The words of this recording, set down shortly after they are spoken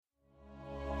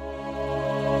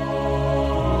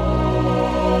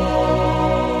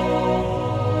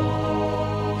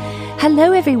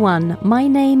Hello everyone, my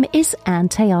name is Anne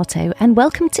Teato and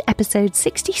welcome to episode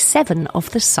 67 of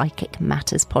the Psychic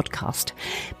Matters podcast.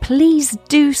 Please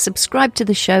do subscribe to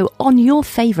the show on your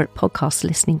favourite podcast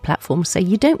listening platform so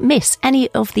you don't miss any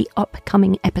of the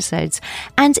upcoming episodes.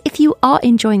 And if you are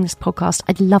enjoying this podcast,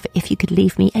 I'd love it if you could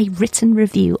leave me a written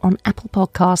review on Apple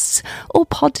Podcasts or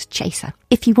Podchaser.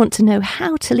 If you want to know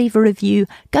how to leave a review,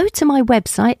 go to my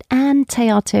website,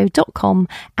 anneteato.com,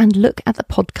 and look at the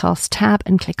podcast tab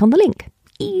and click on the link.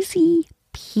 Easy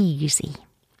peasy.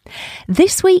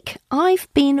 This week,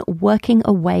 I've been working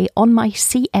away on my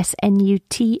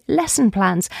CSNUT lesson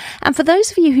plans. And for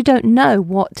those of you who don't know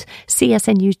what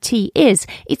CSNUT is,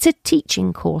 it's a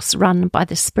teaching course run by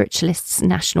the Spiritualists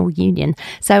National Union.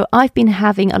 So I've been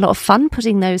having a lot of fun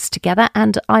putting those together,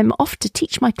 and I'm off to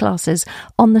teach my classes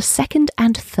on the 2nd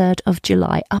and 3rd of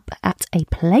July up at a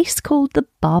place called the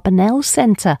Barbanell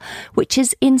Centre, which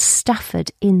is in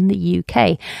Stafford in the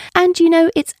UK. And you know,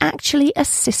 it's actually a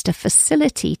sister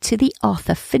facility to the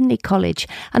Arthur Findlay College.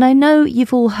 And I know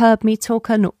you've all heard me talk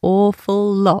an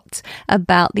awful lot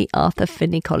about the Arthur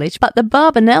Findlay College, but the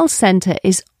Barbanell Centre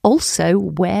is also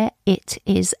where it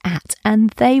is at, and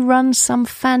they run some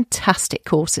fantastic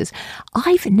courses.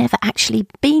 I've never actually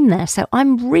been there, so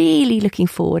I'm really looking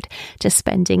forward to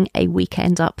spending a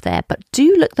weekend up there. But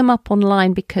do look them up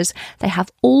online because they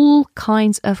have all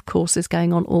kinds of courses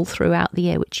going on all throughout the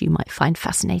year, which you might find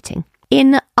fascinating.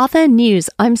 In other news,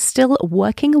 I'm still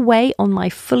working away on my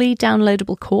fully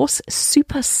downloadable course,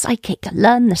 Super Psychic,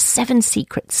 Learn the 7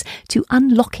 Secrets to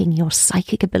Unlocking Your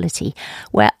Psychic Ability,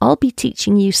 where I'll be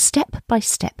teaching you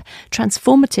step-by-step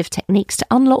transformative techniques to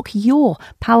unlock your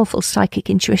powerful psychic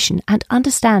intuition and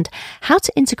understand how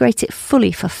to integrate it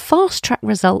fully for fast-track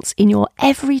results in your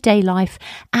everyday life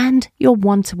and your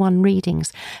one-to-one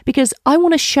readings. Because I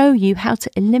want to show you how to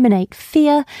eliminate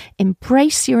fear,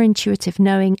 embrace your intuitive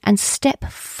knowing, and step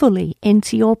fully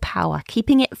into your power,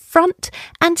 keeping it front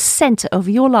and centre of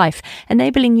your life,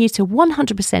 enabling you to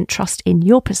 100% trust in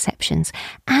your perceptions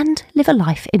and live a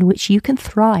life in which you can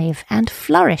thrive and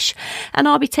flourish. And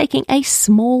I'll be taking a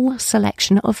small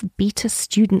selection of beta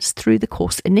students through the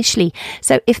course initially.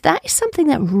 So if that is something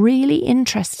that really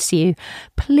interests you,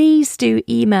 please do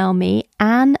email me,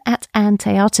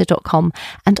 anne@anneteato.com,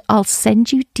 and I'll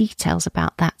send you details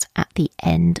about that at the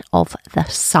end of the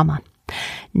summer.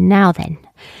 Now then,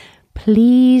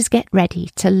 please get ready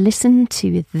to listen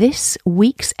to this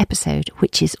week's episode,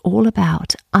 which is all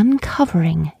about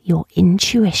uncovering your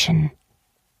intuition.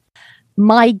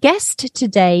 My guest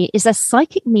today is a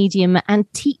psychic medium and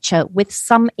teacher with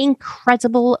some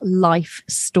incredible life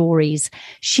stories.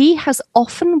 She has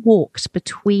often walked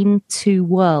between two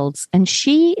worlds, and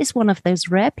she is one of those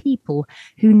rare people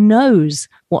who knows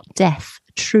what death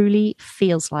truly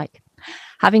feels like.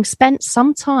 Having spent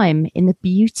some time in the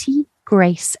beauty,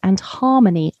 grace, and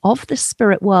harmony of the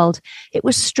spirit world, it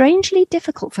was strangely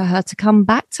difficult for her to come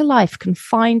back to life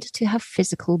confined to her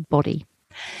physical body.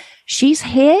 She's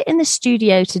here in the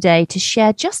studio today to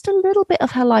share just a little bit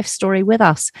of her life story with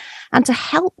us and to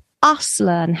help us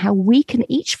learn how we can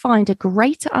each find a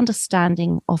greater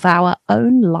understanding of our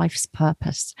own life's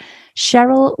purpose.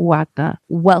 Cheryl Wagner,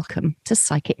 welcome to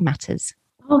Psychic Matters.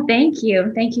 Oh, thank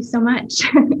you. Thank you so much.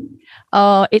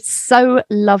 Oh, it's so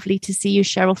lovely to see you,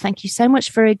 Cheryl. Thank you so much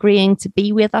for agreeing to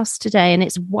be with us today. And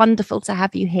it's wonderful to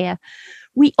have you here.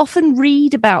 We often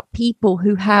read about people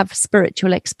who have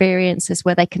spiritual experiences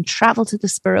where they can travel to the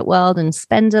spirit world and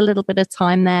spend a little bit of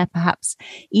time there, perhaps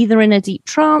either in a deep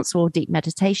trance or deep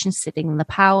meditation, sitting in the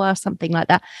power, something like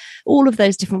that, all of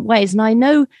those different ways. And I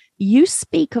know you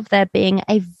speak of there being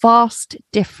a vast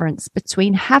difference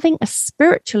between having a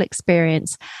spiritual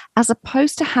experience as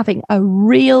opposed to having a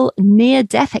real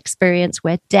near-death experience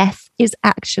where death is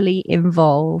actually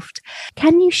involved.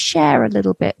 Can you share a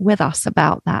little bit with us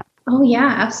about that? Oh,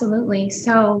 yeah, absolutely.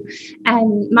 So,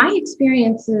 and my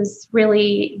experience is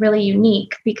really, really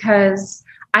unique because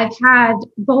I've had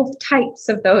both types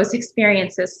of those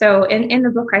experiences. So in the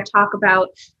book, I talk about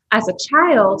as a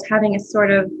child having a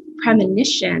sort of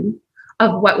premonition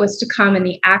of what was to come in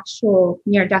the actual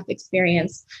near-death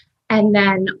experience. And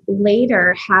then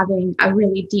later having a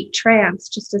really deep trance,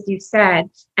 just as you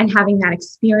said, and having that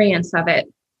experience of it.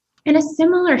 And a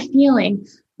similar feeling.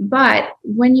 But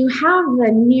when you have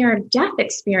the near-death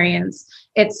experience,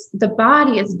 it's the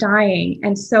body is dying.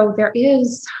 And so there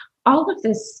is all of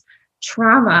this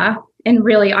trauma and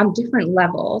really on different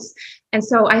levels. And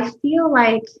so I feel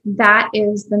like that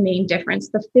is the main difference.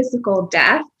 The physical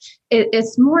death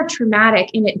is more traumatic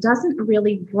and it doesn't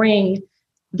really bring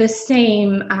the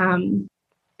same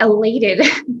elated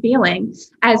feeling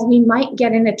as we might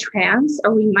get in a trance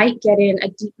or we might get in a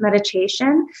deep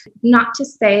meditation. Not to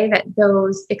say that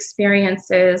those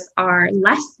experiences are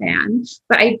less than,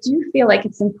 but I do feel like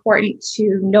it's important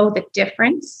to know the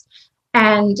difference.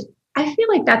 And I feel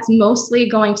like that's mostly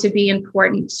going to be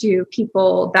important to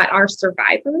people that are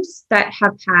survivors that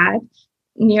have had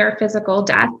near physical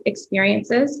death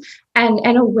experiences,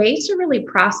 and a way to really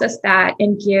process that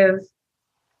and give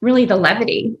really the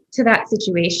levity to that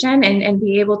situation, and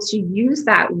be able to use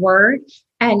that word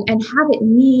and have it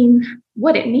mean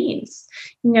what it means.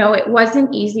 It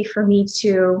wasn't easy for me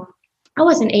I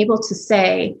wasn't able to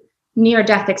say near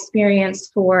death experience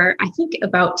for, I think,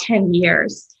 about 10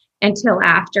 years until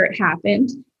after it happened.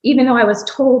 Even though I was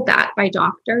told that by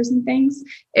doctors and things,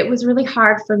 it was really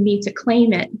hard for me to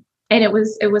claim it. And it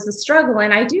was a struggle.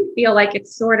 And I do feel like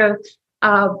it's sort of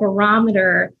a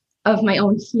barometer of my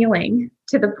own healing,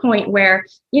 to the point where,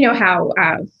 how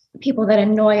people that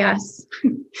annoy us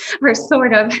are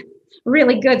sort of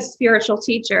really good spiritual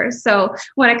teachers. So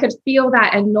when I could feel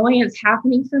that annoyance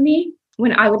happening for me,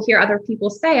 when I would hear other people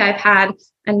say I've had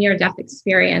a near-death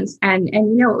experience, and it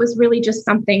was really just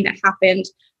something that happened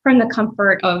from the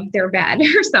comfort of their bed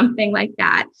or something like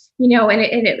that, and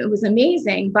it was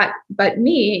amazing. But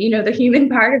me, the human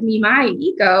part of me, my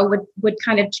ego would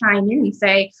kind of chime in and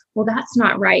say, well, that's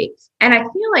not right. And I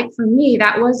feel like for me,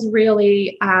 that was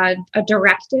really a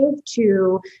directive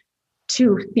to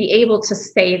be able to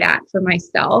say that for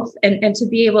myself, and to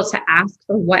be able to ask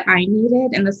for what I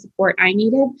needed and the support I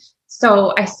needed.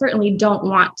 So I certainly don't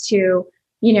want to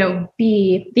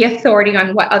be the authority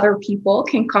on what other people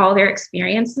can call their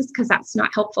experiences, because that's not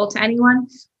helpful to anyone.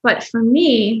 But for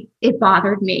me, it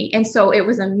bothered me. And so it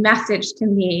was a message to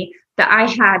me that I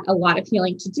had a lot of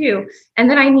healing to do. And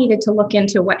then I needed to look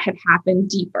into what had happened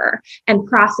deeper and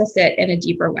process it in a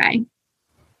deeper way.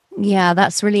 Yeah,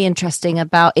 that's really interesting.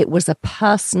 About it was a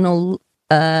personal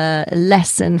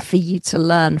lesson for you to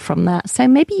learn from that. So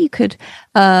maybe you could,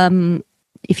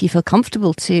 if you feel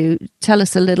comfortable, to tell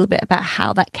us a little bit about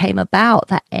how that came about,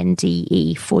 that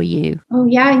NDE for you. Oh,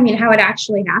 yeah. I mean, how it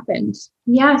actually happened.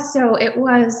 Yeah. So it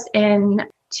was in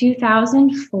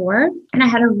 2004, and I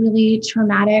had a really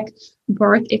traumatic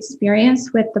birth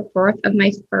experience with the birth of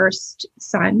my first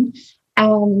son.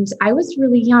 And I was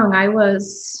really young. I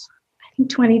was, I think,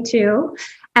 22.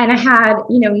 And I had,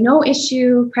 no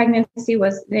issue. Pregnancy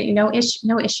was,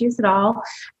 no issues at all.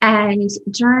 And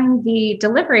during the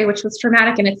delivery, which was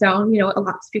traumatic in its own, a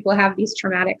lot of people have these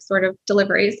traumatic sort of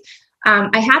deliveries.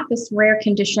 I had this rare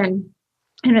condition,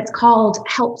 and it's called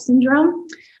HELLP syndrome.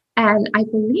 And I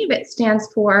believe it stands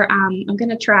for, I'm going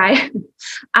to try,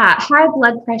 high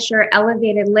blood pressure,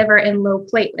 elevated liver, and low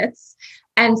platelets.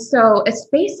 And so it's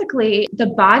basically the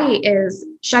body is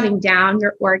shutting down,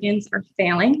 your organs are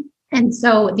failing. And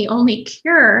so the only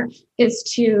cure is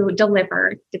to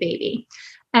deliver the baby.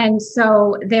 And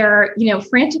so they're,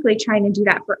 frantically trying to do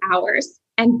that for hours.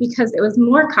 And because it was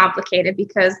more complicated,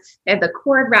 because they had the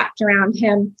cord wrapped around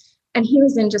him and he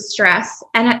was in distress.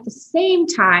 And at the same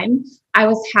time, I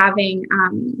was having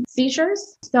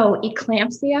seizures, so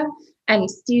eclampsia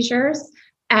and seizures,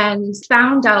 and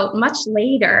found out much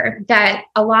later that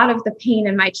a lot of the pain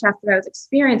in my chest that I was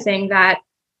experiencing that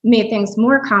made things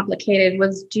more complicated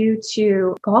was due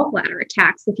to gallbladder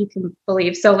attacks, if you can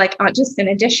believe. So just in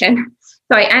addition.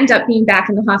 So I end up being back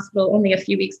in the hospital only a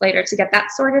few weeks later to get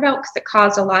that sorted out, because it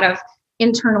caused a lot of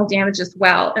internal damage as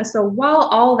well. And so while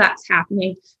all that's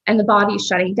happening and the body's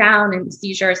shutting down and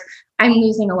seizures, I'm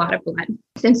losing a lot of blood.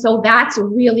 And so that's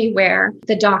really where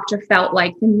the doctor felt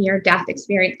like the near-death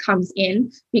experience comes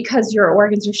in, because your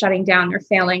organs are shutting down, they're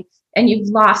failing, and you've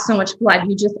lost so much blood,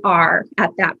 you just are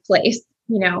at that place.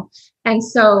 And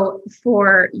so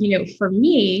for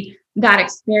me, that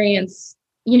experience,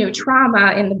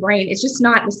 trauma in the brain is just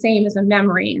not the same as a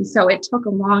memory. And so it took a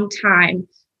long time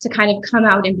to kind of come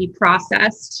out and be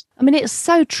processed. I mean, it's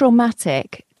so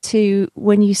traumatic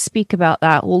when you speak about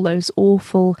that, all those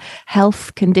awful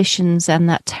health conditions and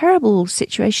that terrible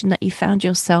situation that you found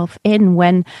yourself in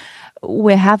when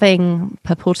we're having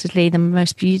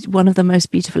purportedly one of the most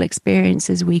beautiful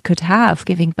experiences we could have,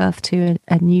 giving birth to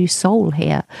a new soul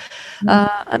here.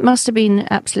 It must have been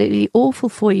absolutely awful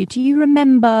for you. Do you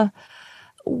remember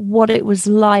what it was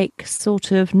like,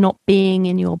 sort of not being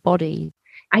in your body?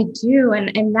 I do.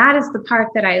 And that is the part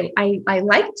that I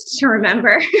liked to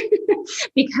remember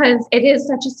because it is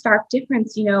such a stark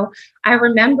difference. I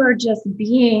remember just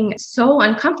being so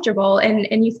uncomfortable.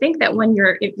 And you think that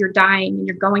if you're dying and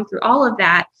you're going through all of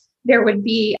that, there would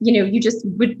be, you just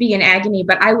would be in agony,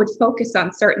 but I would focus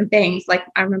on certain things. Like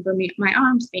I remember my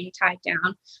arms being tied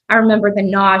down. I remember the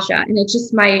nausea, and it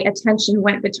just, my attention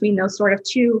went between those sort of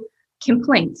two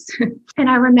complaints. And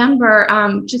I remember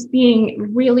just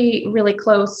being really, really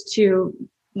close to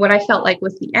what I felt like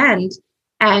was the end.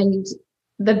 And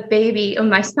the baby,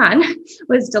 my son,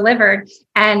 was delivered,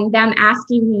 and them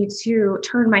asking me to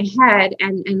turn my head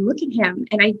and look at him.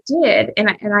 And I did. And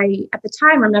I, at the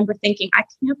time, remember thinking, I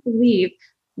can't believe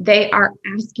they are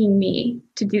asking me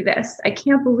to do this. I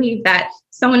can't believe that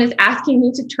someone is asking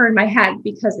me to turn my head,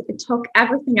 because it took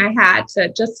everything I had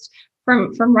to just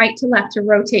from right to left to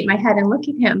rotate my head and look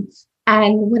at him.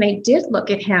 And when I did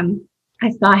look at him, I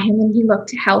saw him, and he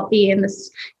looked healthy in this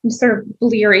sort of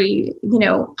bleary,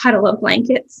 puddle of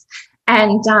blankets.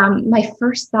 And my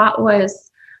first thought was,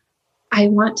 I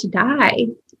want to die.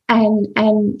 And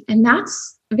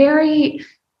that's very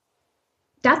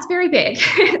big.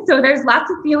 So there's lots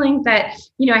of feelings that,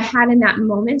 I had in that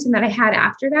moment, and that I had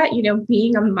after that,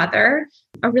 being a mother,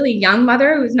 a really young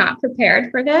mother who's not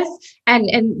prepared for this. And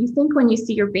you think when you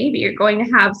see your baby, you're going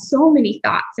to have so many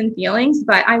thoughts and feelings,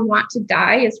 but I want to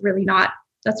die is really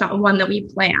that's not one that we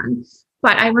plan.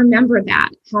 But I remember that,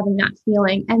 having that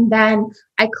feeling. And then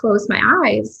I closed my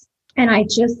eyes and I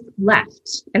just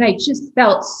left. And I just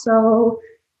felt so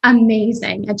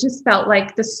amazing. I just felt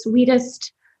like the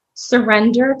sweetest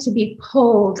surrender to be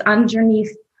pulled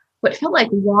underneath what felt like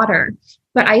water.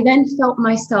 But I then felt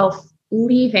myself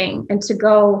leaving and to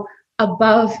go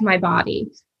above my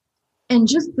body. And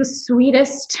just the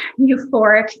sweetest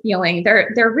euphoric feeling.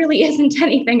 There really isn't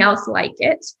anything else like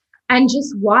it. And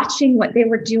just watching what they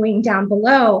were doing down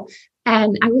below.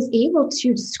 And I was able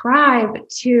to describe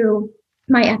to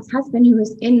my ex-husband, who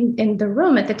was in the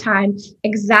room at the time,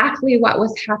 exactly what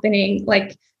was happening,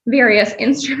 like various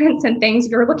instruments and things.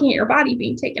 You're looking at your body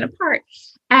being taken apart.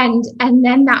 And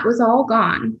then that was all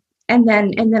gone. And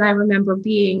then I remember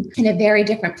being in a very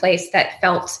different place that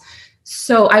felt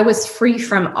so, I was free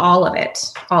from all of it.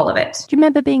 Do you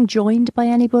remember being joined by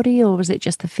anybody, or was it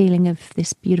just the feeling of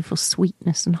this beautiful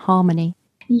sweetness and harmony?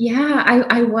 Yeah,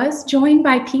 I was joined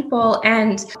by people.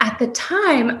 And at the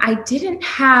time, I didn't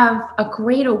have a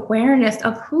great awareness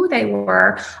of who they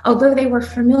were, although they were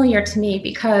familiar to me,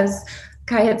 because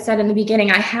I had said in the beginning,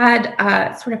 I had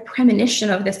a sort of premonition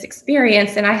of this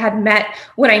experience, and I had met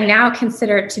what I now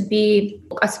consider to be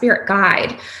a spirit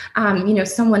guide,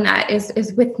 someone that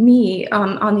is with me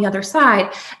on the other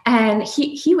side. And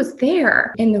he was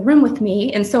there in the room with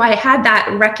me. And so I had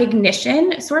that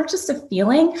recognition, sort of just a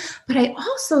feeling, but I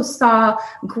also saw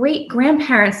great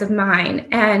grandparents of mine.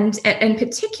 And in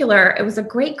particular, it was a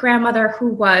great grandmother who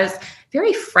was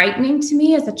very frightening to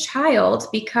me as a child,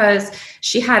 because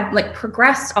she had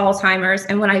progressed Alzheimer's.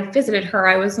 And when I visited her,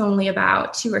 I was only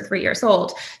about 2 or 3 years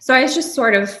old. So I was just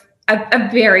sort of a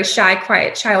very shy,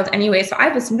 quiet child anyway. So I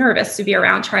was nervous to be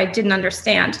around her. I didn't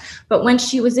understand. But when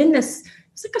she was in this,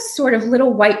 it's like a sort of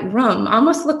little white room,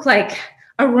 almost looked like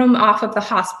a room off of the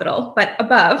hospital, but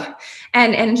above,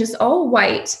 and just all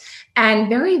white. And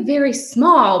very, very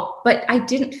small, but I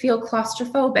didn't feel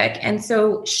claustrophobic. And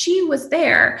so she was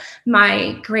there,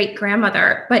 my great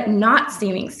grandmother, but not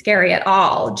seeming scary at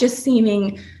all, just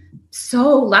seeming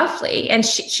so lovely. And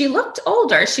she looked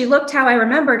older. She looked how I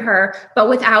remembered her, but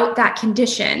without that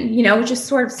condition, just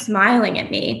sort of smiling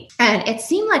at me. And it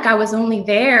seemed like I was only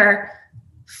there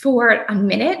for a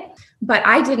minute, but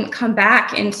I didn't come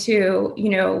back into,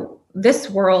 this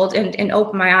world and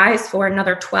open my eyes for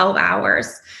another 12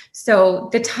 hours. So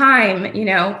the time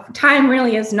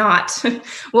really is not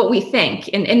what we think.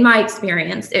 In my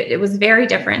experience, it was very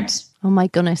different. Oh my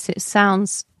goodness, it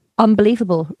sounds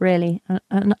unbelievable, really,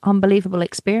 an unbelievable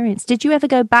experience. Did you ever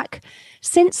go back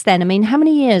since then? I mean, how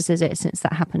many years is it since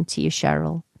that happened to you,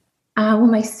 Cheryl? Well,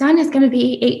 my son is going to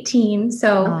be 18.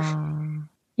 So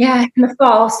yeah, in the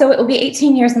fall. So it will be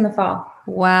 18 years in the fall.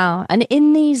 Wow. And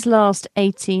in these last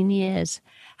 18 years,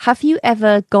 have you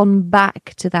ever gone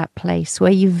back to that place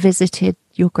where you visited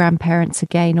your grandparents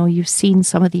again, or you've seen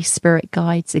some of these spirit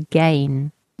guides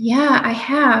again? Yeah, I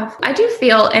have. I do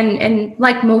feel, and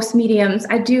like most mediums,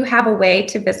 I do have a way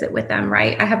to visit with them,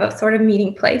 right? I have a sort of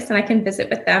meeting place, and I can visit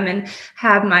with them and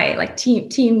have my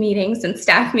team meetings and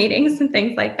staff meetings and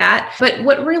things like that. But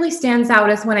what really stands out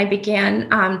is when I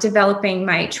began developing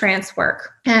my trance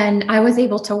work, and I was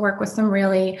able to work with some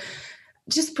really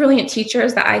just brilliant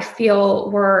teachers that I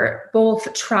feel were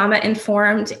both trauma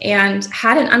informed and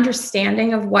had an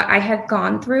understanding of what I had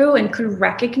gone through and could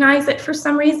recognize it for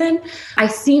some reason. I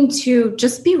seem to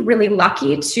just be really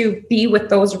lucky to be with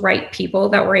those right people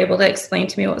that were able to explain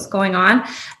to me what was going on.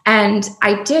 And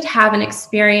I did have an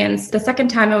experience the second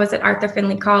time I was at Arthur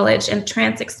Findlay College, and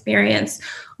trance experience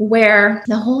where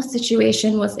the whole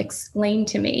situation was explained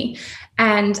to me.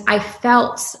 And I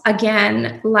felt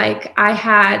again like I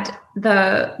had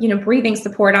the, breathing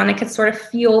support on. I could sort of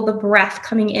feel the breath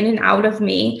coming in and out of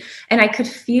me. And I could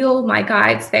feel my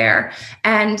guides there.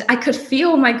 And I could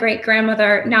feel my great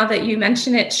grandmother. Now that you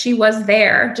mention it, she was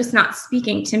there, just not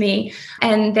speaking to me.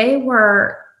 And they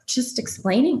were just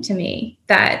explaining to me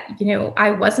that,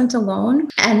 I wasn't alone,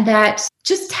 and that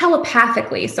just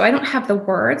telepathically, so I don't have the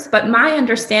words, but my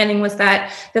understanding was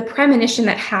that the premonition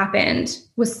that happened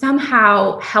was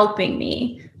somehow helping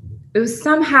me. It was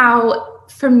somehow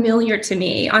familiar to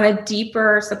me on a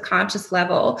deeper subconscious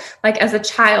level, like as a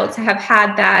child, to have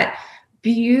had that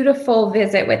beautiful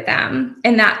visit with them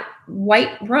in that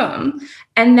white room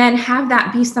and then have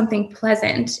that be something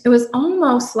pleasant. It was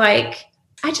almost like,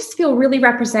 I just feel really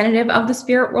representative of the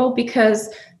spirit world because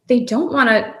they don't want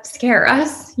to scare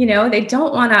us, they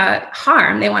don't want to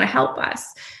harm, they want to help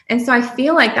us. And so I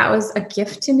feel like that was a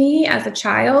gift to me as a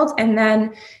child. And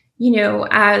then,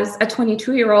 as a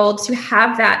 22-year-old, to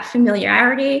have that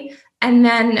familiarity. And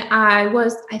then I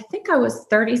think I was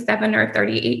 37 or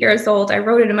 38 years old. I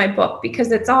wrote it in my book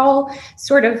because it's all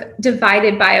sort of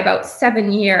divided by about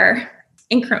 7-year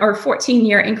or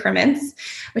 14-year increments,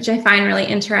 which I find really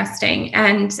interesting.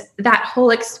 And that whole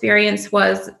experience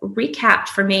was recapped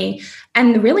for me.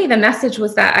 And really the message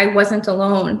was that I wasn't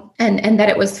alone and that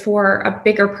it was for a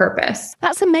bigger purpose.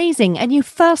 That's amazing. And you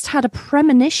first had a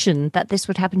premonition that this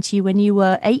would happen to you when you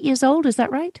were 8 years old. Is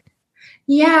that right?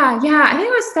 Yeah. I think I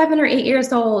was 7 or 8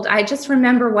 years old. I just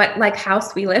remember what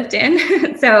house we lived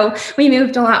in. So we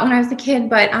moved a lot when I was a kid.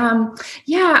 But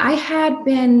I had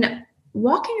been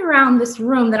walking around this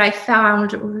room that I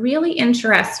found really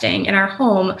interesting in our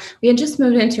home. We had just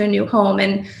moved into a new home.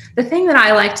 And the thing that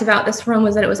I liked about this room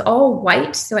was that it was all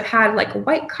white. So it had like a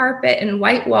white carpet and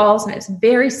white walls, and it's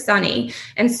very sunny.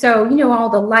 And so, all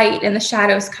the light and the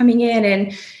shadows coming in,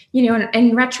 and,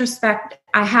 in retrospect,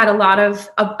 I had a lot of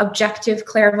objective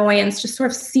clairvoyance, just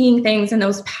sort of seeing things in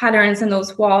those patterns and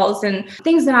those walls and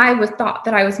things that I thought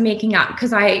that I was making up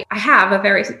because I have a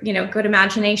very, good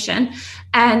imagination.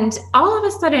 And all of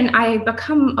a sudden I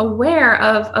become aware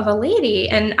of a lady,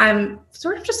 and I'm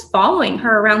sort of just following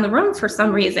her around the room for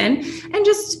some reason and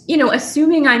just,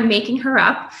 assuming I'm making her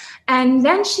up. And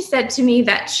then she said to me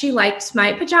that she liked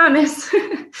my pajamas.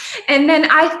 And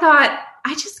then I thought,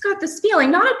 I just got this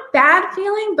feeling, not a bad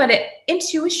feeling, but an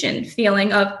intuition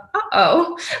feeling of,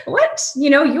 what?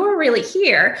 You're really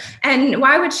here. And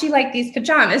why would she like these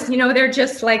pajamas? They're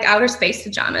just like outer space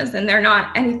pajamas, and they're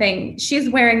not anything.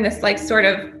 She's wearing this like sort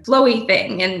of flowy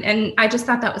thing. And I just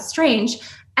thought that was strange.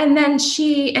 And then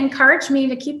she encouraged me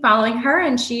to keep following her,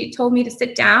 and she told me to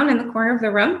sit down in the corner of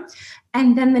the room.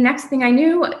 And then the next thing I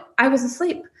knew, I was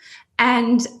asleep.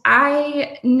 And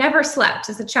I never slept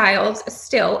as a child.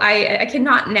 Still, I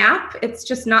cannot nap. It's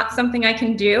just not something I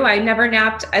can do. I never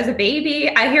napped as a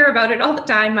baby. I hear about it all the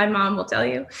time. My mom will tell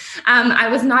you. I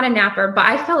was not a napper, but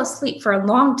I fell asleep for a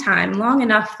long time, long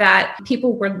enough that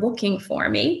people were looking for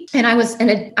me. And I was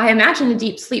I imagine a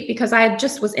deep sleep because I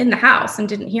just was in the house and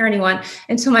didn't hear anyone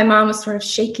until my mom was sort of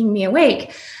shaking me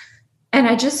awake. And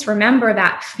I just remember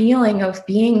that feeling of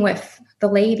being with the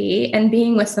lady and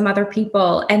being with some other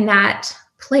people, and that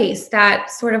place, that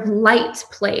sort of light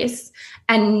place,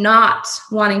 and not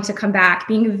wanting to come back,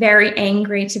 being very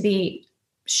angry to be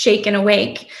shaken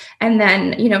awake. And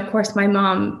then, of course, my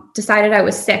mom decided I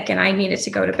was sick and I needed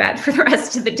to go to bed for the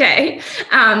rest of the day.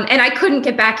 And I couldn't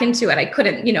get back into it. I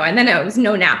couldn't, and then it was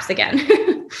no naps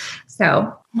again.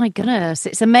 So. My goodness,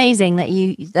 it's amazing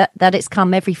that that it's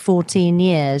come every 14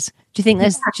 years. Do you think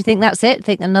that's it?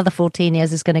 Think another 14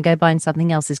 years is going to go by and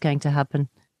something else is going to happen?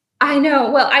 I know.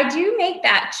 Well, I do make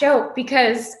that joke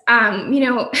because, and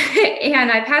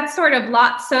I've had sort of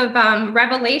lots of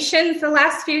revelations the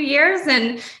last few years.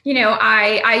 And,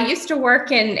 I used to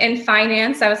work in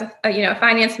finance. I was a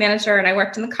finance manager, and I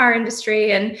worked in the car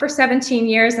industry and for 17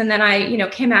 years. And then I,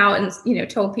 came out and,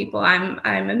 told people I'm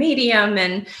a medium,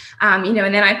 and, and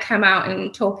then I come out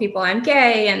and told people I'm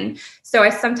gay. And so I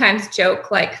sometimes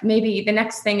joke, like, maybe the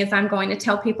next thing is I'm going to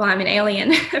tell people I'm an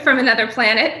alien from another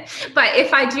planet. But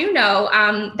if I do know,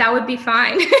 that would be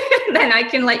fine. Then I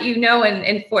can let you know. And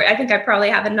I think I probably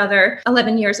have another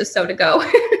 11 years or so to go.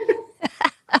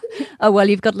 Oh, well,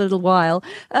 you've got a little while.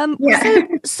 Yeah.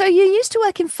 So you used to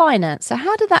work in finance. So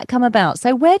how did that come about?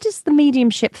 So where does the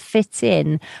mediumship fit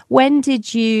in? When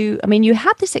did you, I mean, you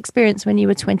had this experience when you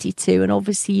were 22, and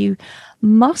obviously you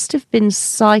must have been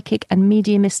psychic and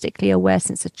mediumistically aware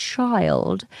since a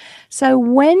child. So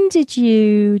when did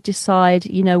you decide,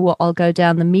 you know what, I'll go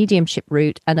down the mediumship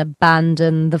route and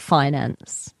abandon the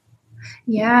finance?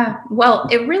 Yeah. Well,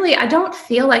 I don't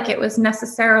feel like it was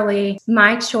necessarily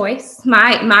my choice,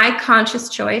 my conscious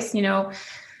choice.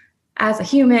 As a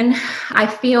human, I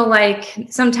feel like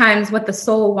sometimes what the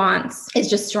soul wants is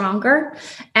just stronger.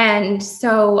 And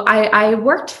so I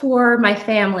worked for my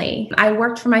family.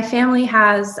 My family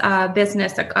has a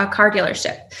business, a car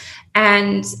dealership.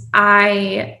 And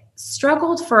I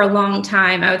struggled for a long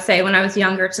time, I would say, when I was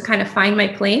younger, to kind of find my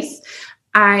place.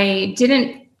 I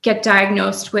didn't get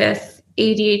diagnosed with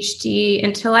ADHD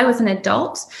until I was an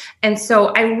adult. And so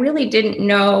I really didn't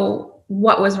know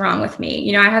what was wrong with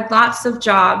me. I had lots of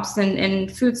jobs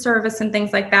and food service and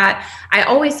things like that. I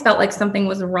always felt like something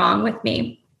was wrong with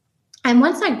me. And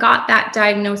once I got that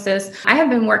diagnosis, I have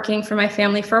been working for my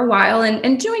family for a while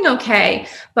and doing okay.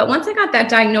 But once I got that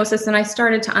diagnosis and I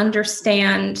started to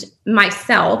understand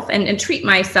myself and treat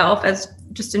myself as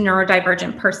just a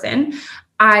neurodivergent person,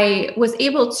 I was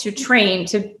able to train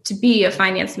to be a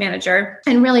finance manager.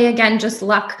 And really, again, just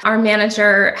luck. Our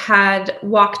manager had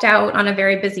walked out on a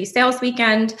very busy sales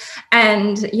weekend.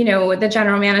 And, the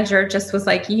general manager just was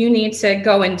like, you need to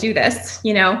go and do this,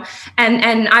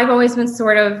 and I've always been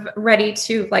sort of ready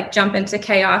to jump into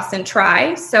chaos and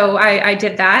try. So I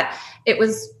did that. It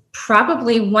was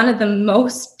probably one of the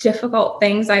most difficult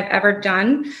things I've ever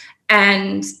done.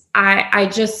 And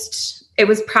it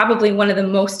was probably one of the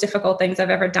most difficult things I've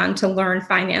ever done to learn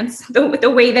finance the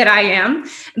way that I am.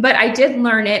 But I did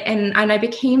learn it and I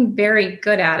became very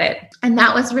good at it. And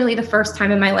that was really the first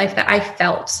time in my life that I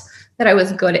felt that I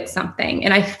was good at something.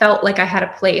 And I felt like I had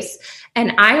a place.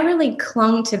 And I really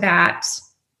clung to that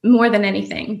more than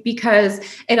anything, because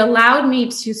it allowed me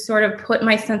to sort of put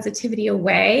my sensitivity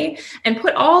away and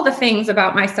put all the things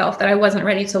about myself that I wasn't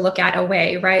ready to look at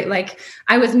away, right? Like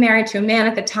I was married to a man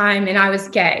at the time and I was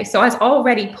gay. So I was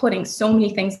already putting so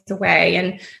many things away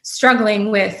and struggling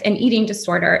with an eating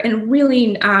disorder and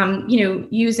really,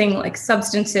 using like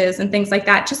substances and things like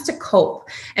that just to cope,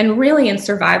 and really in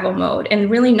survival mode and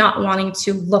really not wanting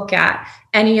to look at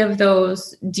any of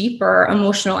those deeper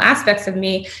emotional aspects of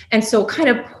me. And so kind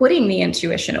of putting the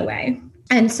intuition away.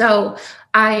 And so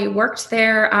I worked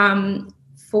there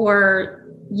for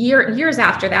years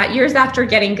after that, years after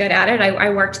getting good at it. I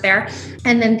worked there,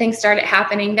 and then things started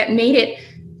happening that made it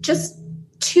just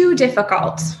too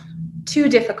difficult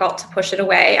to push it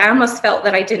away. I almost felt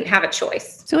that I didn't have a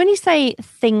choice. So when you say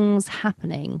things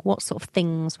happening, what sort of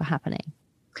things were happening?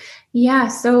 Yeah.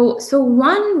 So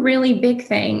one really big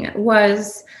thing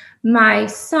was my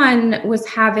son was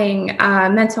having a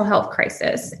mental health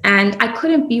crisis and I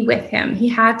couldn't be with him. He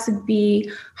had to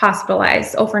be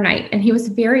hospitalized overnight and he was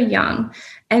very young.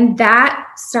 And that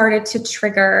started to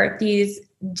trigger these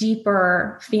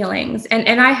deeper feelings.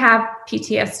 And I have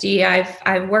PTSD.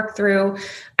 I've worked through,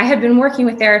 I had been working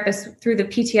with therapists through the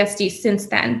PTSD since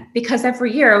then, because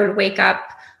every year I would wake up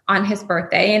on his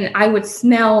birthday and I would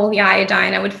smell the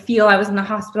iodine. I would feel I was in the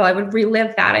hospital. I would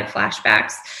relive that. I had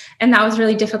flashbacks. And that was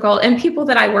really difficult. And people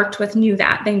that I worked with knew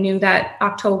that. They knew that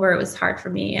October was hard for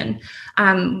me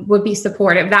and would be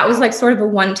supportive. That was like sort of a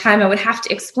one time I would have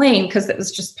to explain because it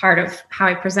was just part of how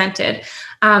I presented.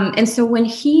 And so when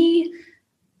he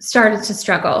started to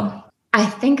struggle, I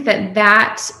think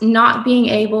that not being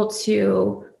able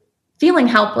to, feeling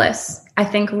helpless, I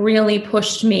think really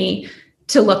pushed me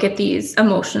to look at these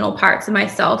emotional parts of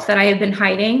myself that I had been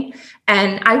hiding.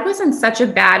 And I was in such a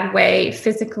bad way,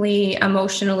 physically,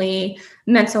 emotionally,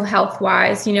 mental health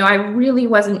wise. I really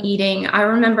wasn't eating. I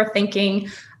remember thinking,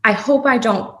 I hope I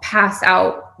don't pass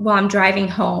out while I'm driving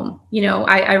home.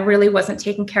 I really wasn't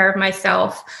taking care of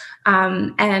myself.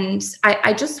 And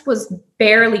I just was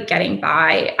barely getting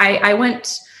by. I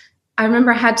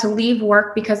remember I had to leave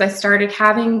work because I started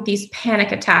having these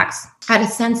panic attacks. I had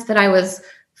a sense that I was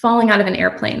falling out of an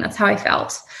airplane. That's how I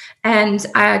felt. And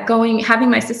having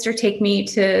my sister take me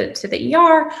to the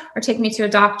ER or take me to a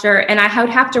doctor. And I would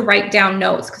have to write down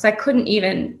notes because I couldn't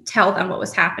even tell them what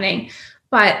was happening.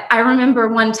 But I remember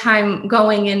one time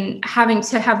going and having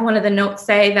to have one of the notes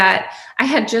say that I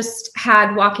had just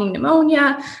had walking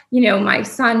pneumonia. My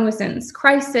son was in this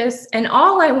crisis and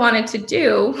all I wanted to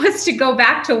do was to go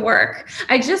back to work.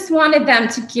 I just wanted them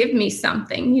to give me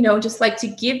something, just like to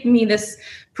give me this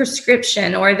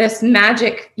prescription or this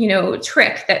magic,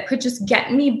 trick that could just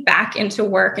get me back into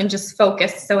work and just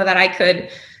focus so that I could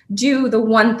do the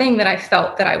one thing that I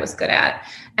felt that I was good at.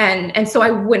 And so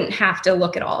I wouldn't have to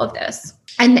look at all of this.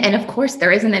 And of course,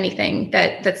 there isn't anything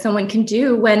that someone can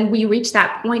do when we reach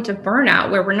that point of burnout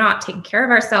where we're not taking care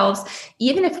of ourselves.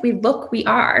 Even if we look, we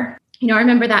are. I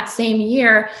remember that same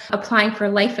year applying for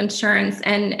life insurance,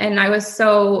 and I was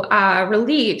so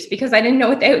relieved because I didn't know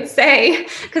what they would say,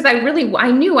 because I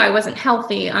knew I wasn't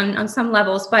healthy on some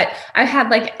levels, but I had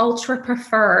like ultra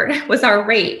preferred was our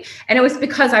rate. And it was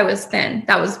because I was thin.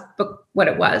 That was what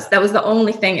it was. That was the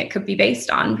only thing it could be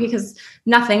based on, because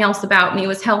nothing else about me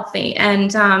was healthy.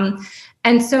 And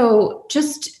so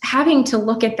just having to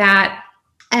look at that,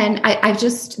 and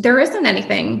there isn't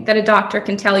anything that a doctor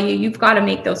can tell you. You've got to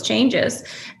make those changes.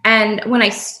 And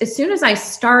as soon as I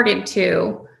started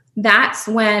to, that's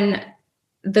when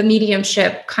the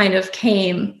mediumship kind of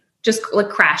came just like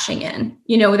crashing in.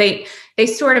 They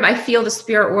sort of, I feel the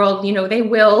spirit world, they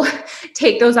will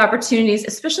take those opportunities,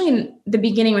 especially in the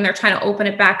beginning when they're trying to open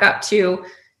it back up, to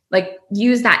like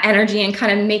use that energy and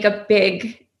kind of make a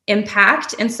big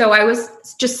impact. And so I was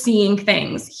just seeing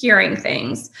things, hearing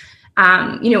things.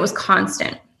 It was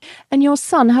constant. And your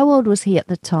son, how old was he at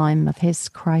the time of his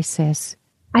crisis?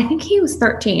 I think he was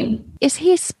 13. Is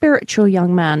he a spiritual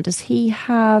young man? Does he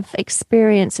have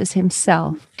experiences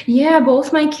himself? Yeah,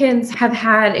 both my kids have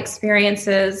had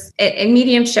experiences,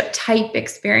 mediumship type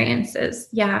experiences.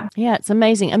 Yeah. Yeah, it's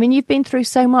amazing. I mean, you've been through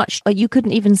so much. Like, you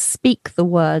couldn't even speak the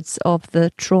words of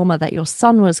the trauma that your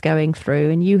son was going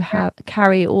through, and you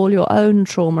carry all your own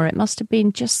trauma. It must have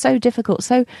been just so difficult.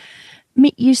 So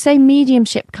you say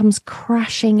mediumship comes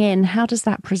crashing in. How does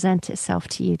that present itself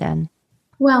to you then?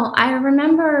 Well, I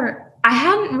remember I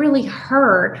hadn't really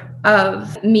heard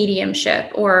of mediumship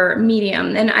or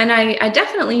medium. And I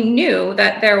definitely knew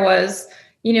that there was,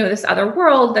 this other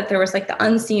world, that there was like the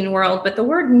unseen world. But the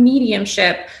word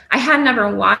mediumship, I had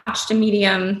never watched a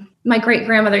medium. My great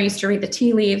grandmother used to read the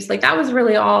tea leaves. Like, that was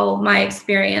really all my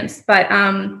experience. But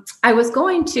I was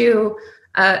going to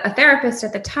a therapist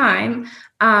at the time.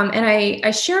 And I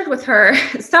shared with her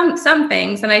some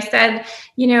things. And I said,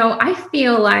 I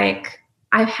feel like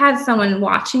I've had someone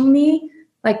watching me,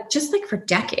 just for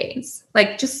decades,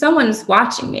 just someone's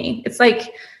watching me. It's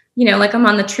like I'm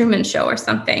on the Truman Show or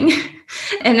something.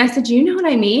 And I said, do you know what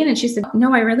I mean? And she said,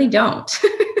 no, I really don't.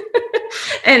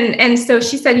 And so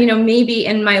she said, maybe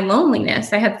in my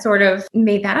loneliness, I had sort of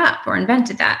made that up or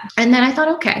invented that. And then I thought,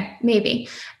 okay, maybe.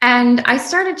 And I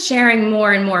started sharing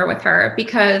more and more with her,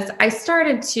 because I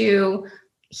started to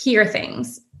hear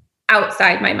things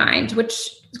outside my mind, which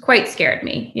quite scared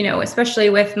me, especially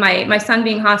with my son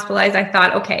being hospitalized. I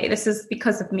thought, okay, this is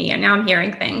because of me. And now I'm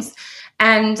hearing things.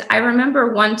 And I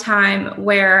remember one time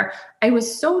where I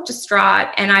was so distraught,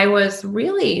 and I was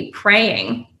really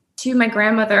praying to my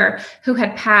grandmother, who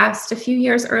had passed a few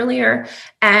years earlier,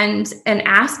 and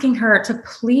asking her to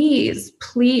please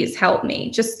help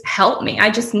me. Just help me. I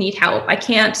just need help. I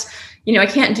can't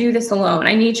do this alone.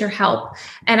 I need your help.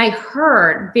 And I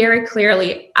heard very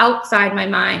clearly outside my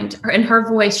mind, in her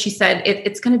voice, she said,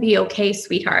 it's going to be okay,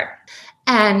 sweetheart.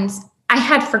 And I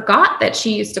had forgot that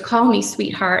she used to call me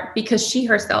sweetheart, because she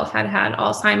herself had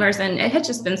Alzheimer's, and it had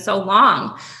just been so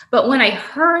long. But when I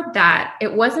heard that,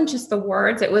 it wasn't just the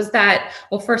words. It was that,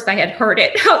 well, first I had heard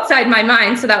it outside my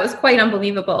mind. So that was quite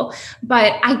unbelievable.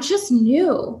 But I just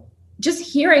knew, just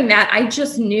hearing that, I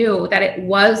just knew that it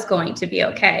was going to be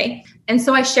okay. And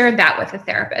so I shared that with a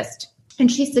therapist, and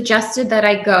she suggested that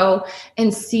I go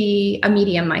and see a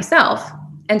medium myself.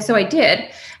 And so I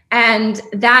did. And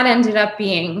that ended up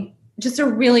being just a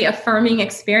really affirming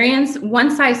experience.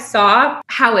 Once I saw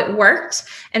how it worked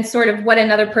and sort of what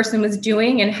another person was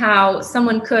doing, and how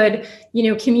someone could,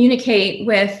 communicate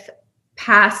with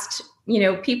past,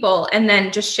 people, and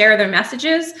then just share their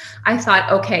messages, I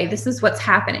thought, okay, this is what's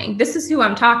happening. This is who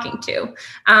I'm talking to.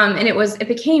 And it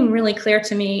became really clear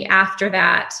to me after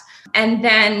that. And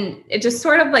then it just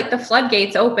sort of like the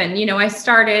floodgates opened. I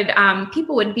started,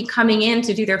 people would be coming in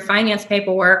to do their finance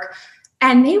paperwork,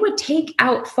 and they would take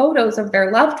out photos of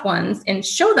their loved ones and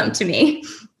show them to me,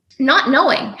 not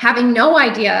knowing, having no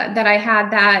idea that I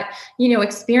had that,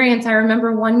 experience. I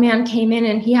remember one man came in,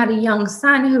 and he had a young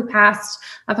son who passed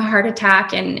of a heart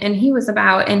attack, and he was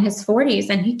about in his 40s,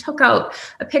 and he took out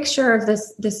a picture of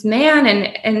this man.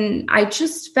 And I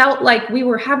just felt like we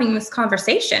were having this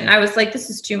conversation. I was like,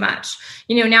 this is too much.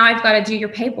 Now I've got to do your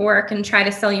paperwork and try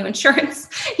to sell you insurance.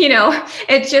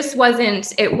 It just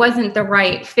wasn't the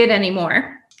right fit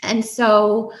anymore. And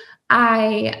so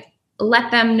I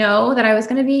let them know that I was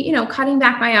going to be, cutting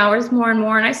back my hours more and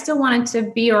more. And I still wanted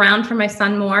to be around for my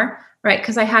son more. right?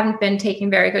 Because I hadn't been taking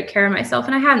very good care of myself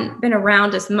and I hadn't been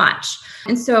around as much.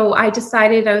 And so I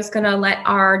decided I was going to let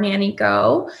our nanny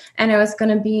go and I was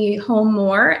going to be home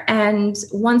more. And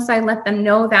once I let them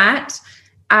know that,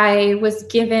 I was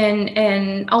given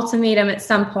an ultimatum at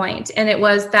some point, and it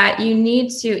was that you need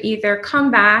to either come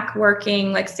back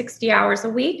working like 60 hours a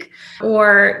week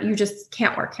or you just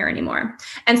can't work here anymore.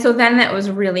 And so then that was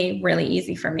really, really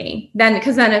easy for me then,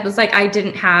 because then it was like I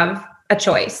didn't have a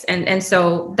choice. And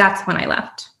so that's when I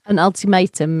left. An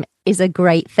ultimatum is a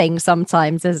great thing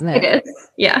sometimes, isn't it? It is.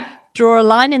 Yeah. Draw a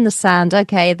line in the sand.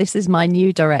 Okay, this is my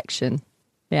new direction.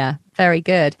 Yeah, very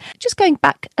good. Just going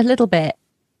back a little bit,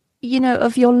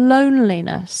 of your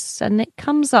loneliness, and it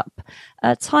comes up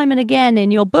time and again in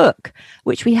your book,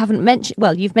 which we haven't mentioned.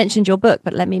 Well, you've mentioned your book,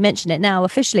 but let me mention it now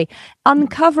officially.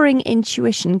 Uncovering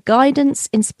Intuition, Guidance,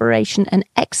 Inspiration, and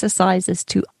Exercises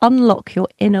to Unlock Your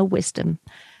Inner Wisdom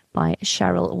by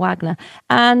Cheryl Wagner.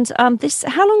 And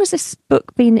how long has this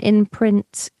book been in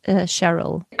print,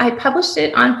 Cheryl? I published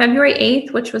it on February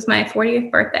 8th, which was my 40th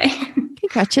birthday.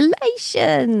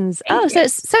 Congratulations. Thank you.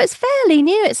 So it's fairly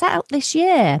new. It's out this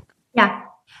year. Yeah.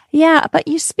 Yeah, but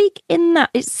you speak in that.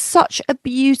 It's such a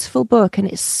beautiful book and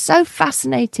it's so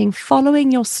fascinating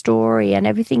following your story and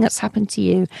everything that's happened to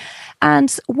you.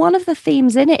 And one of the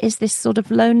themes in it is this sort of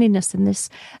loneliness and this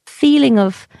feeling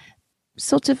of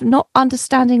sort of not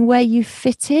understanding where you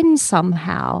fit in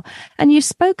somehow. And you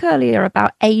spoke earlier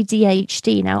about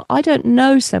ADHD. Now, I don't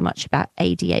know so much about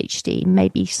ADHD.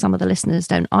 Maybe some of the listeners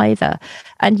don't either.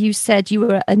 And you said you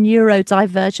were a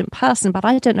neurodivergent person, but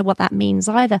I don't know what that means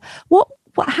either.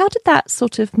 How did that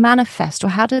sort of manifest, or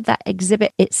how did that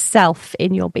exhibit itself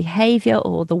in your behavior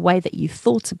or the way that you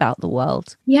thought about the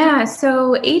world? Yeah,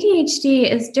 so ADHD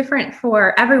is different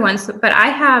for everyone, but I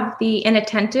have the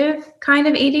inattentive kind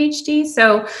of ADHD.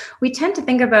 So we tend to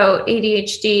think about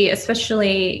ADHD,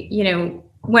 especially,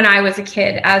 when I was a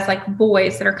kid, as like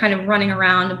boys that are kind of running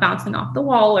around and bouncing off the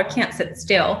wall or can't sit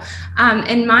still.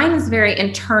 And mine is very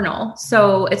internal.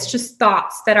 So it's just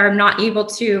thoughts that I'm not able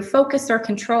to focus or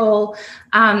control.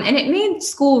 And it made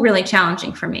school really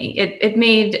challenging for me. It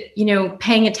made,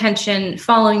 paying attention,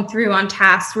 following through on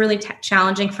tasks really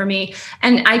challenging for me.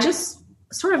 And I just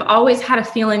sort of always had a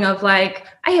feeling of like,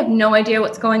 I have no idea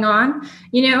what's going on,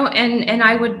 and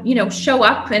I would, show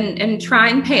up and try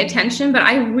and pay attention, but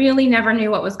I really never knew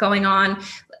what was going on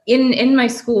in my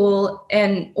school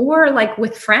or like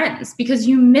with friends, because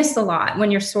you miss a lot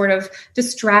when you're sort of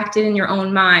distracted in your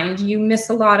own mind. You miss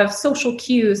a lot of social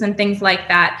cues and things like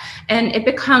that. And it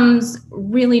becomes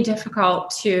really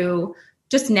difficult to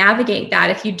just navigate that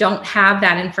if you don't have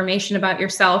that information about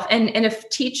yourself. And if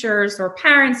teachers or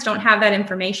parents don't have that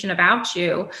information about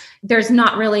you, there's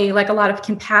not really like a lot of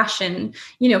compassion,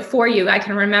 for you. I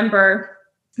can remember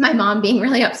my mom being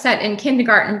really upset in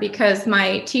kindergarten because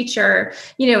my teacher,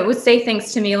 would say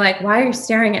things to me like, why are you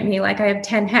staring at me like I have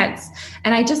 10 heads?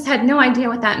 And I just had no idea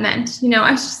what that meant.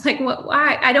 I was just like,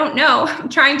 why? I don't know. I'm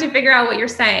trying to figure out what you're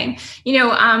saying,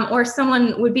 or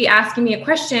someone would be asking me a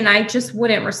question. I just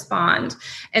wouldn't respond.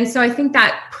 And so I think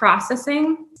that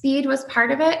processing speed was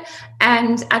part of it.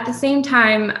 And at the same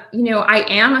time, I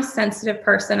am a sensitive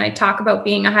person. I talk about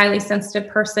being a highly sensitive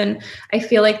person. I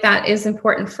feel like that is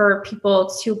important for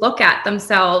people to look at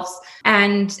themselves.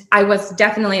 And I was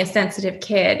definitely a sensitive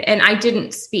kid and I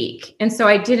didn't speak. And so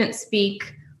I didn't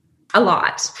speak a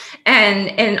lot.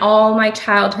 And all my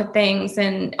childhood things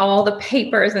and all the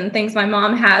papers and things my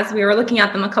mom has, we were looking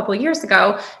at them a couple of years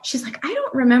ago. She's like, I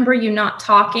don't remember you not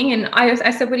talking. And I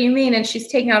said, what do you mean? And she's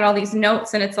taking out all these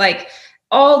notes. And it's like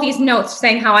all these notes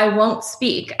saying how I won't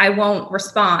speak, I won't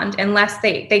respond unless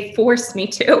they force me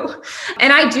to.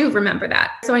 And I do remember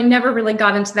that. So I never really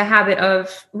got into the habit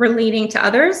of relating to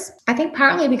others. I think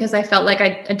partly because I felt like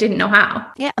I didn't know how.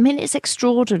 Yeah, I mean, it's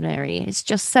extraordinary. It's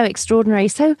just so extraordinary.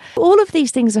 So all of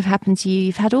these things have happened to you.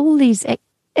 You've had all these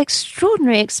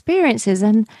extraordinary experiences,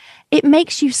 and it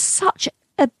makes you such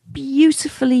a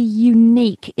beautifully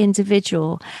unique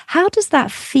individual. How does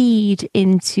that feed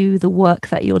into the work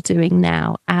that you're doing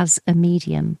now as a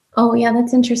medium? Oh, yeah,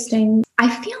 that's interesting.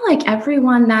 I feel like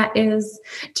everyone that is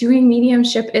doing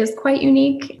mediumship is quite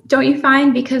unique, don't you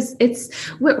find? Because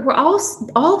we're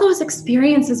all those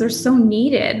experiences are so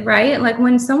needed, right? Like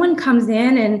when someone comes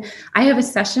in and I have a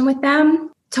session with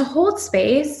them, to hold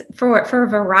space for a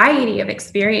variety of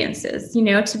experiences,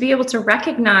 to be able to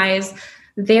recognize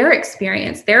their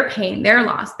experience, their pain, their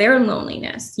loss, their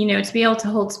loneliness, to be able to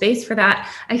hold space for that.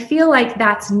 I feel like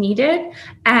that's needed.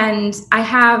 And I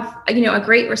have, a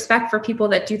great respect for people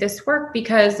that do this work,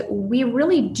 because we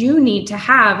really do need to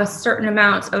have a certain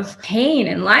amount of pain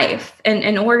in life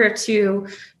in order to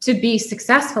be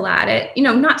successful at it.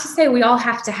 Not to say we all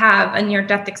have to have a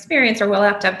near-death experience or we'll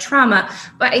have to have trauma,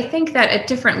 but I think that at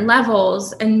different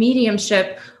levels in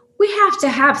mediumship, we have to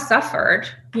have suffered.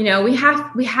 We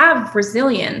have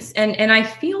resilience. And I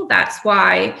feel that's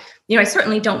why, I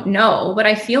certainly don't know, but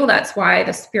I feel that's why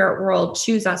the spirit world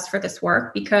choose us for this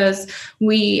work, because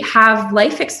we have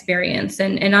life experience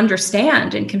and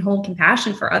understand and can hold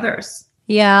compassion for others.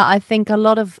 Yeah, I think a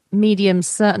lot of mediums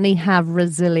certainly have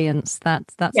resilience.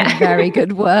 That's a very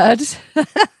good word.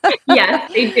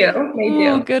 Yes, they do. They do.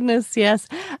 Oh, goodness, yes.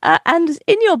 And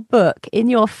in your book, in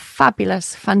your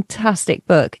fabulous, fantastic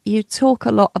book, you talk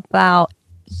a lot about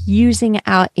using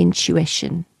our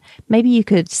intuition. Maybe you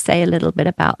could say a little bit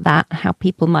about that, how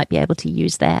people might be able to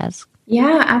use theirs.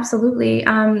 Yeah, absolutely.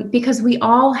 Because we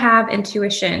all have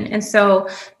intuition. And so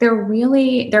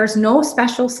there's no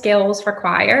special skills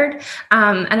required.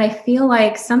 And I feel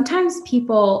like sometimes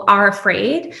people are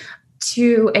afraid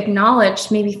to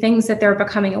acknowledge maybe things that they're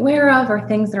becoming aware of or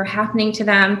things that are happening to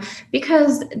them,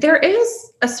 because there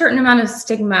is a certain amount of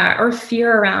stigma or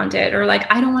fear around it, or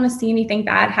like, I don't want to see anything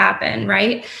bad happen,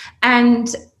 right? And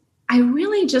I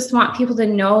really just want people to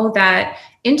know that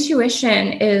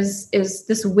intuition is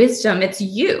this wisdom. It's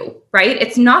you, right?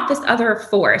 It's not this other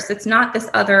force. It's not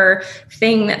this other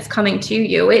thing that's coming to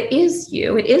you. It is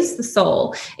you. It is the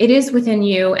soul. It is within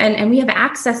you. And we have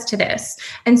access to this.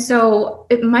 And so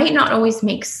it might not always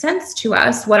make sense to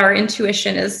us what our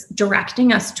intuition is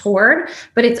directing us toward,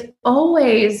 but it's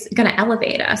always going to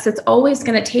elevate us. It's always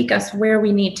going to take us where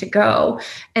we need to go.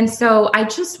 And so I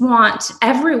just want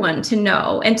everyone to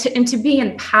know and to be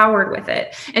empowered with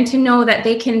it, and to know that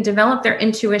they can develop their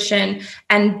intuition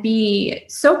and be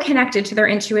so connected to their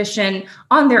intuition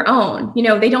on their own.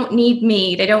 They don't need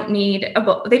me. They don't need a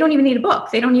book. They don't even need a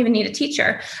book. They don't even need a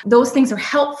teacher. Those things are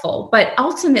helpful, but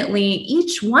ultimately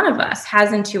each one of us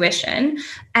has intuition,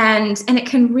 and it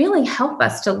can really help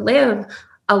us to live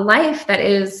a life that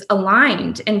is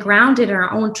aligned and grounded in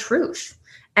our own truth.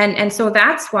 And so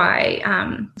that's why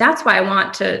I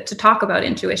want to talk about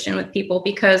intuition with people,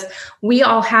 because we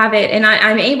all have it, and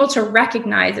I'm able to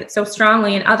recognize it so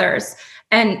strongly in others.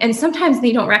 And sometimes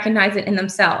they don't recognize it in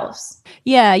themselves.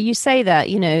 Yeah, you say that,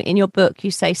 in your book,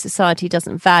 you say society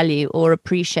doesn't value or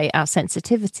appreciate our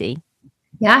sensitivity.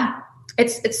 Yeah.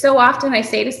 It's so often I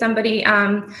say to somebody,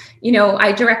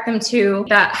 I direct them to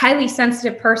the Highly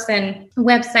Sensitive Person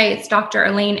website. It's Dr.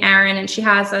 Elaine Aron, and she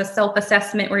has a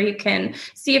self-assessment where you can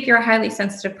see if you're a highly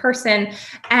sensitive person.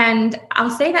 And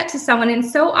I'll say that to someone, and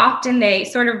so often they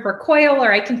sort of recoil,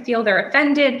 or I can feel they're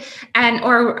offended.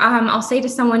 Or I'll say to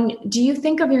someone, do you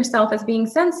think of yourself as being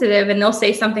sensitive? And they'll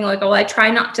say something like, oh, I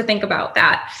try not to think about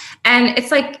that. And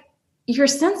it's like, your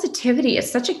sensitivity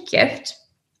is such a gift.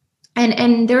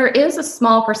 And there is a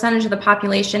small percentage of the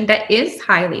population that is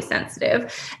highly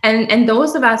sensitive. And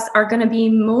those of us are going to be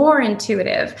more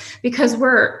intuitive, because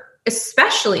we're,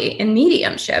 especially in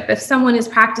mediumship, if someone is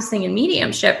practicing in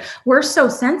mediumship, we're so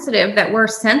sensitive that we're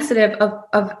sensitive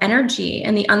of energy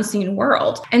in the unseen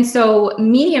world. And so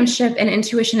mediumship and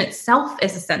intuition itself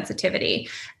is a sensitivity.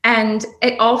 And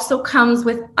it also comes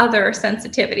with other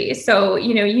sensitivities. So,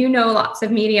 lots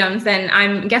of mediums, and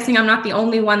I'm guessing I'm not the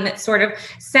only one that's sort of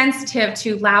sensitive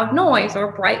to loud noise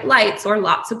or bright lights or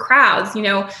lots of crowds.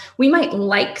 We might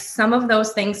like some of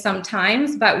those things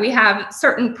sometimes, but we have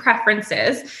certain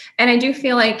preferences. And I do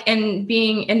feel like in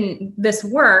being in this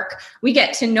work, we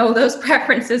get to know those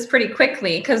preferences pretty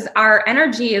quickly, because our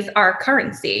energy is our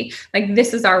currency. Like,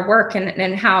 this is our work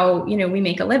and how, we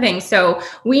make a living. So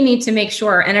we need to make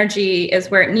sure our energy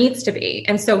is where it needs to be.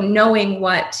 And so knowing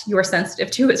what you're sensitive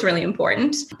to is really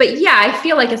important. But yeah, I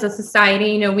feel like as a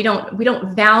society, we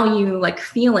don't value like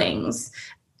feelings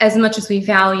as much as we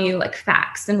value like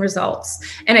facts and results.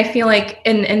 And I feel like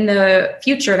in the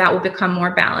future, that will become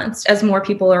more balanced as more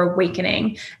people are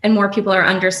awakening and more people are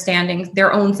understanding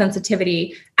their own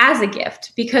sensitivity as a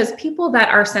gift, because people that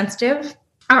are sensitive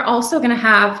are also going to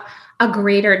have a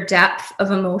greater depth of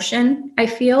emotion, I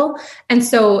feel. And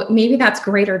so maybe that's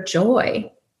greater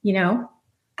joy,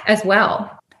 as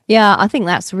well. Yeah, I think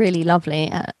that's really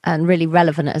lovely and really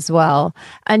relevant as well.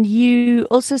 And you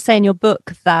also say in your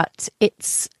book that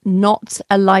it's not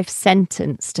a life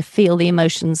sentence to feel the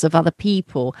emotions of other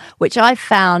people, which I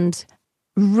found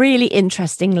really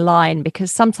interesting line,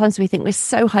 because sometimes we think we're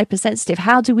so hypersensitive.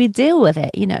 How do we deal with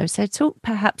it? So talk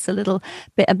perhaps a little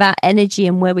bit about energy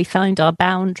and where we find our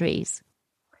boundaries.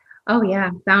 Oh yeah,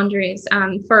 boundaries.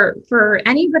 For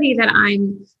anybody that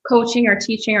I'm coaching or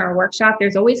teaching or a workshop,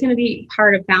 there's always going to be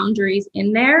part of boundaries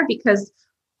in there because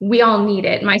we all need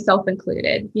it, myself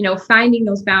included. Finding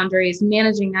those boundaries,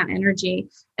 managing that energy.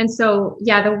 And so,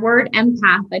 yeah, the word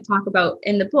empath I talk about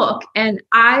in the book, and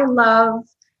I love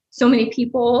so many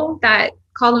people that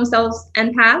call themselves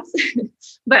empaths,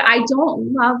 but I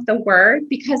don't love the word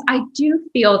because I do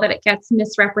feel that it gets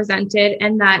misrepresented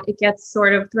and that it gets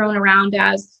sort of thrown around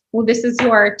as, well, this is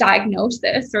your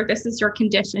diagnosis or this is your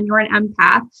condition. You're an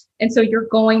empath. And so you're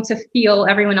going to feel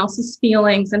everyone else's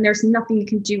feelings and there's nothing you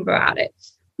can do about it.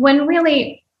 When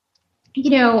really,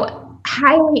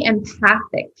 highly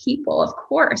empathic people, of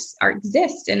course,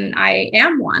 exist, and I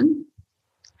am one.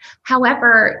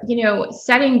 However,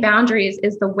 setting boundaries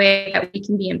is the way that we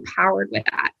can be empowered with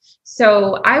that.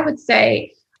 So I would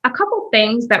say a couple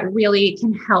things that really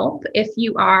can help if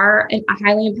you are a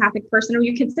highly empathic person or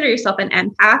you consider yourself an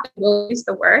empath, we'll use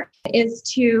the word, is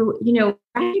to,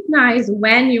 recognize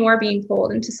when you are being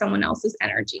pulled into someone else's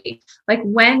energy, like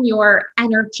when your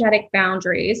energetic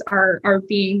boundaries are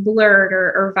being blurred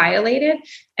or violated.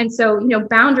 And so,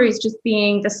 boundaries just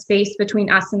being the space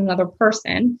between us and another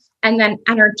person, and then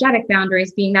energetic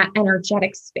boundaries being that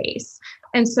energetic space.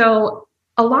 And so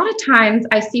a lot of times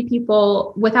I see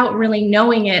people without really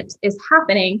knowing it is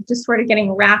happening, just sort of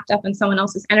getting wrapped up in someone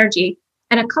else's energy.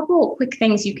 And a couple of quick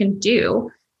things you can do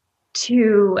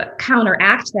to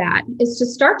counteract that is to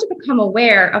start to become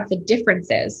aware of the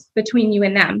differences between you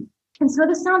and them. And so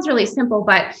this sounds really simple,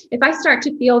 but if I start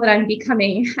to feel that I'm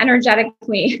becoming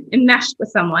energetically enmeshed with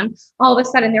someone, all of a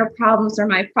sudden their problems are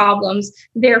my problems,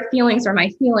 their feelings are my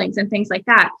feelings and things like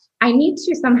that, I need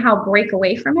to somehow break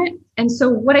away from it. And so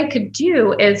what I could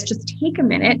do is just take a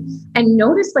minute and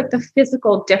notice like the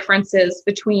physical differences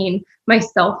between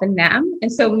myself and them.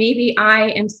 And so maybe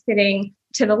I am sitting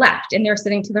to the left and they're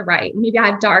sitting to the right. Maybe I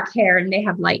have dark hair and they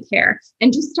have light hair,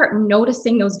 and just start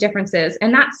noticing those differences.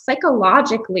 And that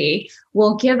psychologically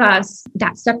will give us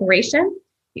that separation.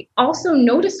 Also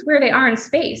notice where they are in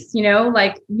space,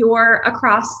 like you're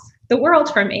across the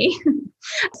world from me.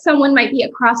 Someone might be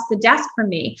across the desk from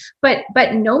me, but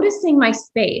noticing my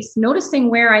space, noticing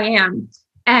where I am.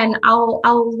 And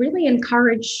I'll really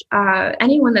encourage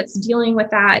anyone that's dealing with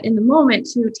that in the moment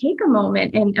to take a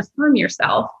moment and affirm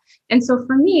yourself. And so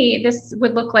for me, this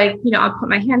would look like, I'll put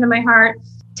my hand on my heart,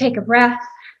 take a breath,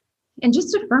 and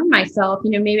just affirm myself.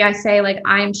 Maybe I say like,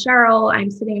 I'm Cheryl,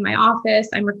 I'm sitting in my office,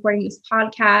 I'm recording this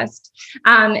podcast,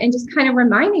 and just kind of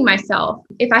reminding myself,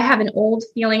 if I have an old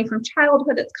feeling from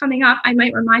childhood that's coming up, I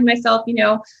might remind myself,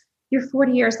 you're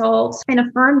 40 years old, and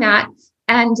affirm that.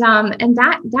 And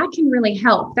that can really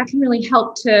help. That can really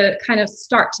help to kind of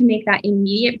start to make that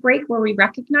immediate break where we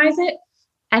recognize it.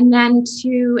 And then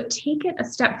to take it a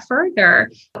step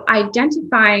further,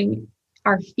 identifying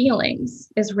our feelings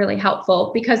is really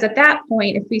helpful, because at that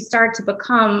point, if we start to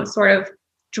become sort of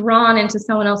drawn into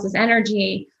someone else's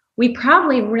energy, we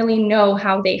probably really know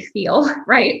how they feel,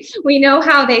 right? We know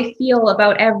how they feel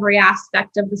about every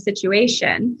aspect of the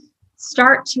situation.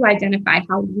 Start to identify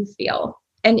how you feel.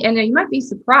 And you might be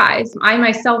surprised. I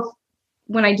myself,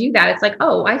 when I do that, it's like,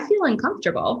 oh, I feel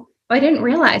uncomfortable. Oh, I didn't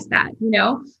realize that,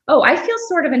 oh, I feel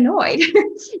sort of annoyed,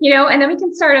 and then we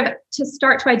can start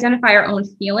to identify our own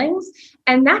feelings,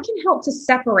 and that can help to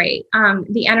separate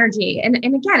the energy. And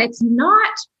again, it's not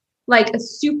like a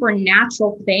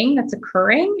supernatural thing that's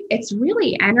occurring. It's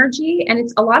really energy,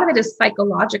 and a lot of it is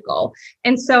psychological.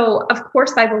 And so, of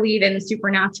course, I believe in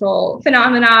supernatural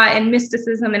phenomena and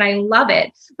mysticism, and I love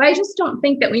it. But I just don't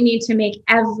think that we need to make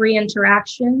every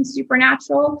interaction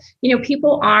supernatural.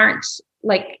 People aren't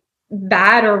like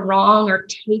bad or wrong or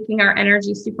taking our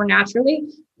energy supernaturally.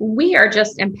 We are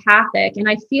just empathic. And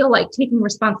I feel like taking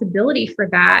responsibility for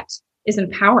that is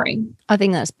empowering. I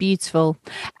think that's beautiful.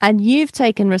 And you've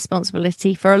taken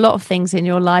responsibility for a lot of things in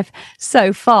your life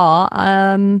so far.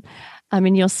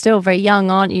 You're still very young,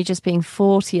 aren't you? Just being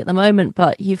 40 at the moment,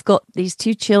 but you've got these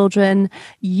 2 children.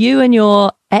 You and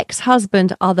your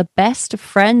ex-husband are the best of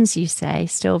friends, you say,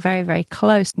 still very, very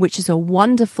close, which is a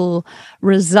wonderful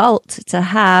result to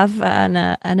have, and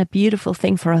a beautiful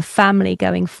thing for a family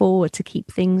going forward, to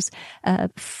keep things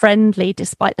friendly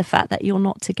despite the fact that you're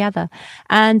not together.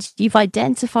 And you've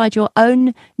identified your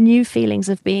own new feelings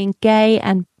of being gay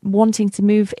and wanting to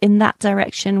move in that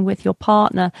direction with your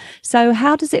partner. So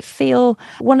how does it feel?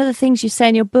 One of the things you say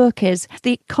in your book is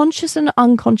the conscious and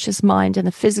unconscious mind and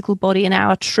the physical body and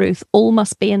our truth all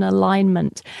must be in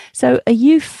alignment. So are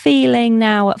you feeling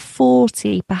now at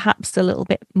 40 perhaps a little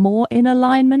bit more in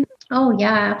alignment? Oh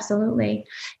yeah, absolutely.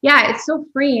 Yeah, it's so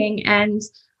freeing. And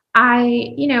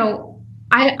I,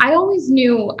 I always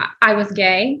knew I was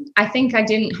gay. I think I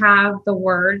didn't have the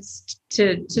words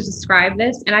to describe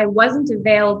this, and I wasn't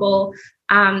available.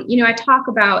 I talk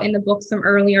about in the book some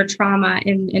earlier trauma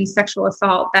in sexual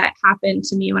assault that happened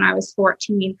to me when I was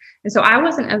 14. And so I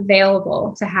wasn't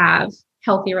available to have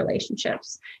healthy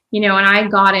relationships, and I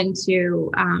got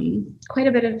into quite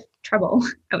a bit of trouble,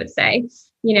 I would say,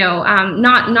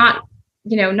 not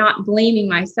blaming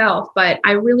myself, but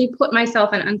I really put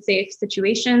myself in unsafe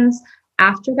situations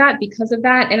after that because of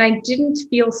that. And I didn't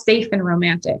feel safe in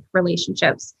romantic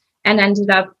relationships and ended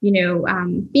up,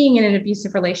 being in an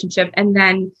abusive relationship and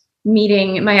then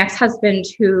meeting my ex-husband,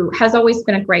 who has always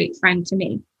been a great friend to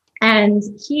me. And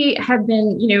he had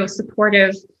been,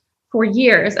 supportive for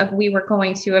years of we were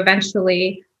going to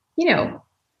eventually,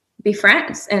 be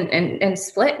friends and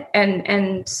split.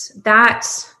 And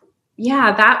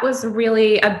that was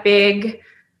really a big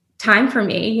time for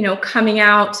me, coming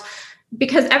out,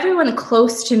 because everyone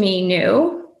close to me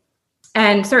knew,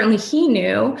 and certainly he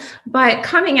knew, but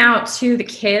coming out to the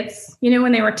kids,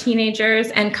 when they were teenagers,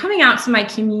 and coming out to my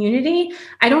community,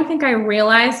 I don't think I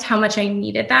realized how much I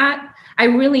needed that. I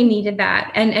really needed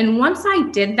that. And once I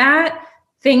did that,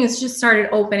 things just started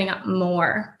opening up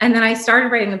more. And then I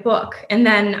started writing the book. And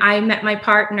then I met my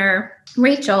partner,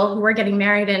 Rachel, who we're getting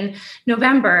married in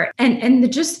November. And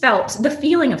it just felt the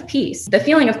feeling of peace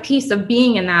of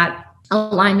being in that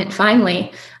alignment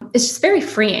finally. It's just very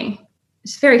freeing.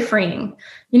 It's very freeing,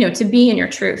 to be in your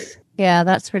truth. Yeah,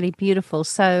 that's really beautiful.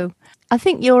 So I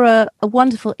think you're a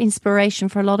wonderful inspiration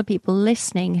for a lot of people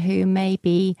listening who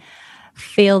maybe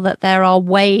feel that there are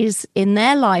ways in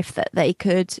their life that they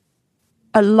could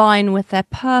align with their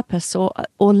purpose or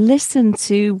listen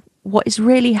to what is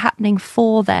really happening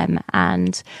for them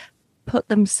and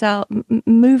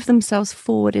move themselves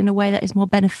forward in a way that is more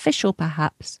beneficial,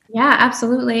 perhaps. Yeah,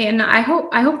 absolutely. And I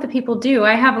hope that people do.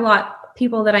 I have a lot of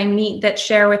people that I meet that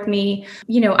share with me,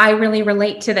 I really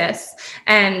relate to this.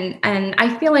 And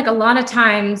I feel like a lot of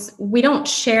times we don't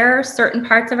share certain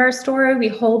parts of our story. We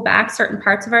hold back certain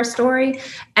parts of our story.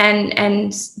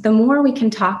 And the more we can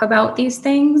talk about these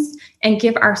things and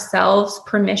give ourselves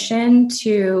permission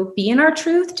to be in our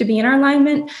truth, to be in our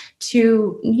alignment,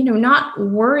 to, not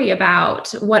worry about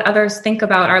what others think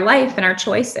about our life and our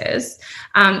choices,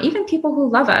 even people who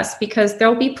love us, because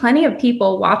there'll be plenty of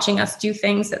people watching us do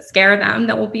things that scare them,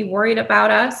 that will be worried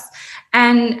about us.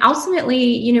 And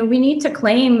ultimately, we need to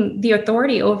claim the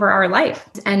authority over our life.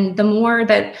 And the more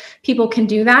that people can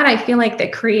do that, I feel like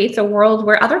that creates a world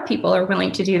where other people are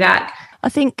willing to do that. I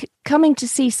think coming to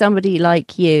see somebody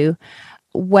like you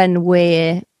when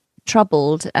we're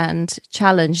troubled and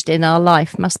challenged in our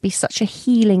life must be such a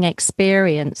healing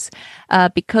experience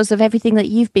because of everything that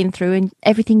you've been through and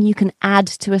everything you can add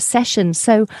to a session.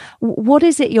 So what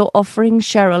is it you're offering,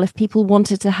 Cheryl, if people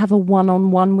wanted to have a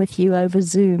one-on-one with you over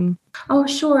Zoom? Oh,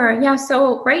 sure. Yeah.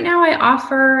 So right now I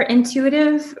offer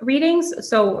intuitive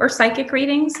readings, or psychic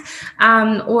readings,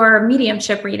 or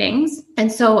mediumship readings.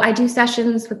 And so I do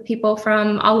sessions with people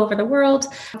from all over the world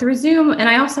through Zoom. And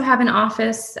I also have an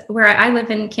office where I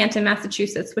live in Canton,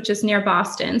 Massachusetts, which is near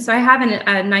Boston. So I have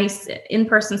a nice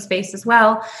in-person space as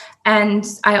well. And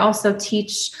I also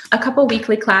teach a couple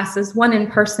weekly classes, one in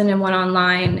person and one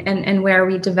online, and where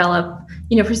we develop,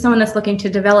 for someone that's looking to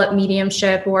develop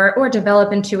mediumship or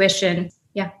develop intuition.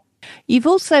 Yeah. You've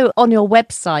also on your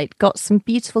website got some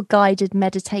beautiful guided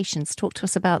meditations. Talk to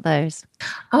us about those.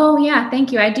 Oh, yeah.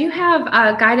 Thank you. I do have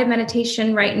a guided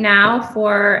meditation right now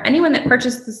for anyone that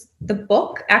purchases the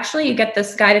book. Actually, you get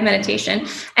this guided meditation,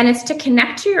 and it's to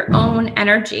connect to your own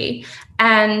energy.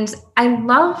 And I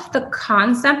love the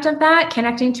concept of that,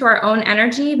 connecting to our own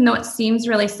energy, even though it seems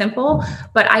really simple.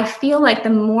 But I feel like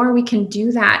the more we can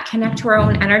do that, connect to our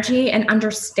own energy and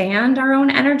understand our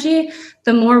own energy,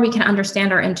 the more we can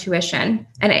understand our intuition.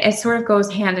 And it sort of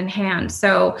goes hand in hand.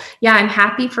 So yeah, I'm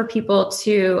happy for people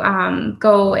to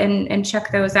go and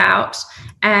check those out.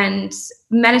 And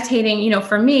meditating,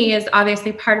 for me is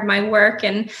obviously part of my work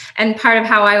and part of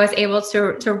how I was able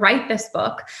to write this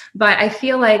book. But I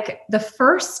feel like the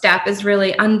first step is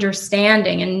really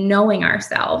understanding and knowing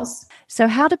ourselves. So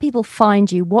how do people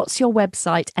find you? What's your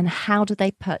website and how do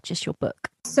they purchase your book?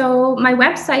 So my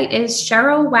website is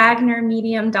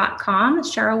CherylWagnerMedium.com,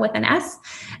 Cheryl with an S.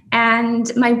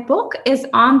 And my book is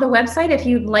on the website if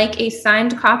you'd like a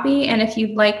signed copy. And if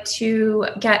you'd like to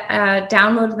get a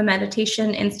download of the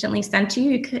meditation instantly sent to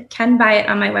you, you can buy it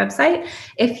on my website.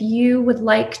 If you would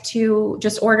like to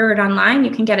just order it online,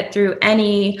 you can get it through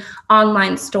any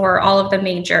online store. All of the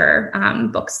major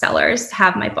booksellers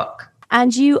have my book.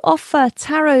 And you offer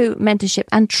tarot mentorship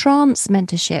and trance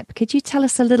mentorship. Could you tell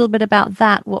us a little bit about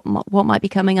that? What might be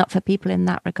coming up for people in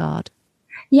that regard?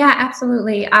 Yeah,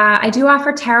 absolutely. I do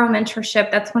offer tarot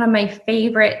mentorship. That's one of my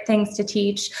favorite things to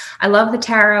teach. I love the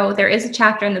tarot. There is a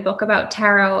chapter in the book about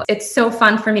tarot. It's so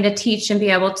fun for me to teach and be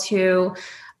able to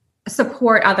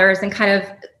support others, and kind of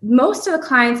most of the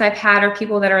clients I've had are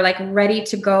people that are like ready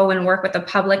to go and work with the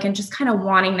public and just kind of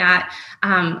wanting that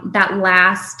that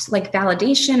last like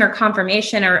validation or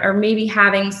confirmation, or maybe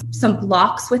having some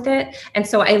blocks with it. And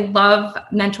so I love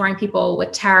mentoring people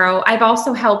with tarot. I've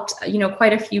also helped,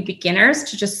 quite a few beginners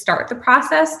to just start the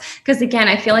process, because again,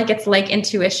 I feel like it's like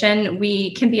intuition.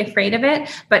 We can be afraid of it,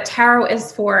 but tarot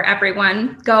is for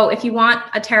everyone. Go, if you want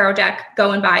a tarot deck,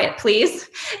 go and buy it, please,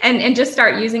 and just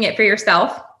start using it for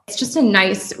yourself. It's just a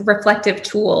nice reflective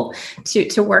tool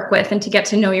to work with and to get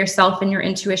to know yourself and your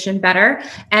intuition better.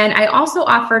 And I also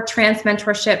offer trance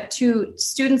mentorship to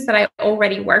students that I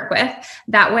already work with.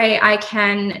 That way I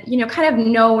can, kind of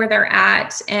know where they're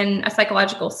at in a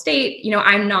psychological state.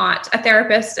 I'm not a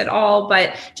therapist at all,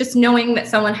 but just knowing that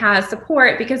someone has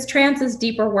support, because trance is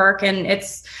deeper work and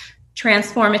it's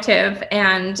transformative.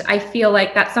 And I feel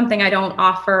like that's something I don't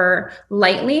offer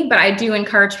lightly, but I do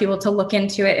encourage people to look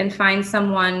into it and find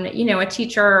someone, a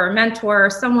teacher or a mentor, or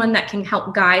someone that can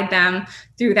help guide them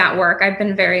through that work. I've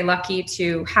been very lucky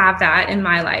to have that in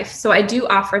my life. So I do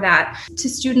offer that to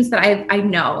students that I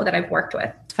know that I've worked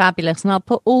with. Fabulous. And I'll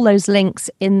put all those links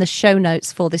in the show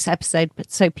notes for this episode, but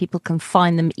so people can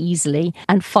find them easily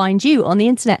and find you on the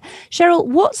internet. Cheryl,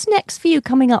 what's next for you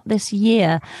coming up this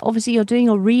year? Obviously, you're doing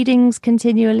your readings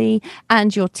continually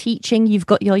and you're teaching. You've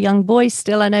got your young boy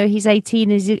still. I know he's 18.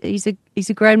 He's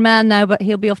a grown man now, but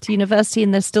he'll be off to university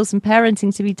and there's still some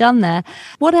parenting to be done there.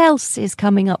 What else is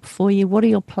coming up for you? What are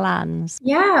your plans?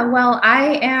 Yeah, well,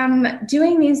 I am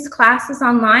doing these classes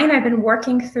online. I've been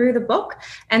working through the book.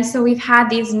 And so we've had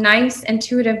these nice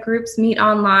intuitive groups meet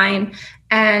online.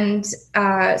 And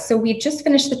so we just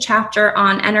finished the chapter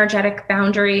on energetic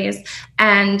boundaries.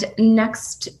 And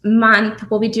next month,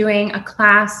 we'll be doing a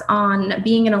class on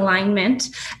being in alignment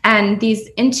and these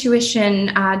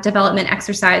intuition development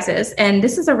exercises. And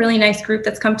this is a really nice group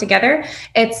that's come together.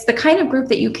 It's the kind of group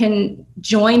that you can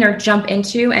join or jump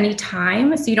into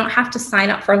anytime. So you don't have to sign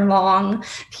up for a long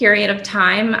period of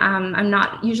time. I'm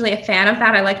not usually a fan of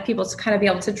that. I like people to kind of be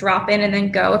able to drop in and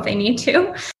then go if they need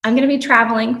to. I'm going to be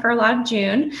traveling for a lot of June.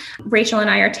 Rachel and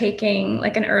I are taking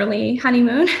like an early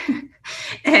honeymoon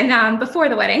and before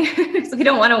the wedding, so we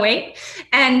don't want to wait.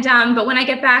 And but when I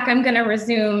get back, I'm going to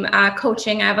resume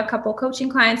coaching. I have a couple coaching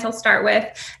clients I'll start with.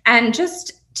 And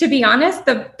just to be honest,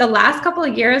 the last couple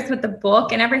of years with the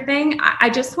book and everything, I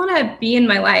just want to be in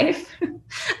my life.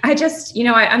 I just,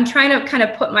 I'm trying to kind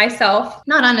of put myself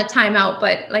not on a timeout,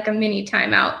 but like a mini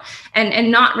timeout,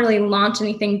 and not really launch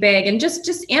anything big, and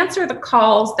just answer the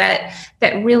calls that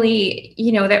really,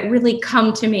 that really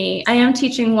come to me. I am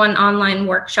teaching one online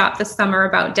workshop this summer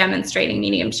about demonstrating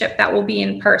mediumship that will be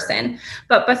in person.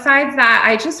 But besides that,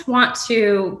 I just want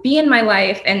to be in my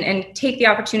life and take the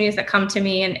opportunities that come to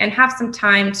me and have some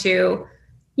time to,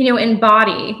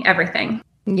 embody everything.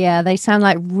 Yeah, they sound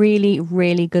like really,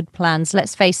 really good plans.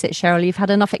 Let's face it, Cheryl, you've had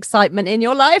enough excitement in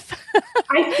your life.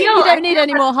 I feel you don't need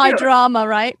any more high drama,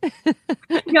 right?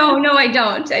 No, I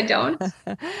don't.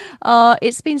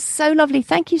 It's been so lovely.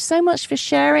 Thank you so much for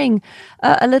sharing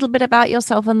a little bit about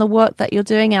yourself and the work that you're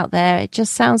doing out there. It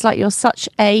just sounds like you're such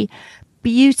a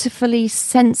beautifully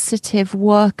sensitive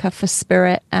worker for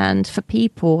spirit and for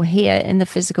people here in the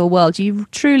physical world. You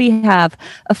truly have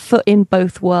a foot in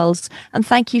both worlds. And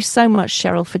thank you so much,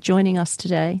 Cheryl, for joining us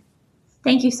today.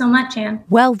 Thank you so much, Anne.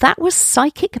 Well, that was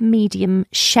psychic medium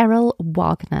Cheryl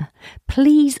Wagner.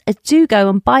 Please do go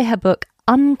and buy her book,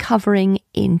 Uncovering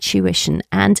Intuition.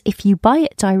 And if you buy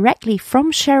it directly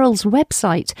from Cheryl's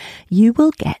website, you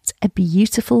will get a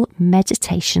beautiful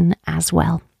meditation as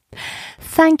well.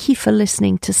 Thank you for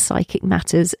listening to Psychic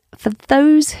Matters. For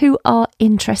those who are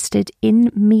interested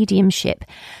in mediumship,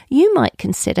 you might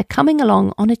consider coming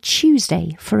along on a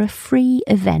Tuesday for a free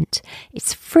event.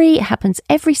 It's free. It happens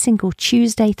every single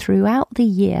Tuesday throughout the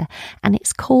year, and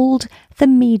it's called the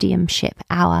Mediumship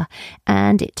Hour,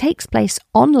 and it takes place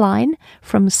online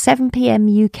from 7 p.m.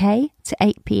 UK to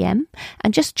 8 p.m.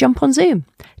 and just jump on Zoom.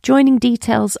 Joining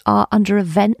details are under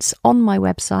events on my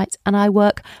website, and I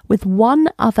work with one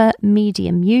other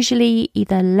medium, usually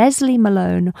either Leslie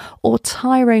Malone or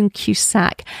Tyrone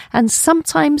Cusack, and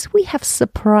sometimes we have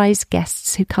surprise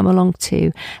guests who come along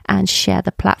too and share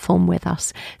the platform with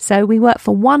us. So we work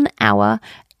for 1 hour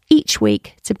each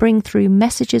week to bring through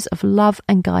messages of love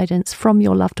and guidance from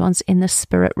your loved ones in the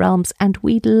spirit realms, and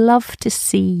we'd love to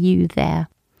see you there.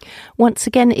 Once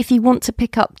again, if you want to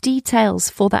pick up details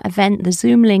for that event, the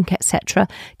Zoom link, etc.,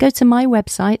 go to my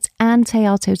website,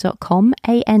 anntheato.com,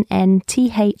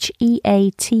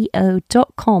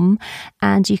 ANNTHEATO.com,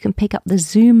 and you can pick up the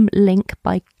Zoom link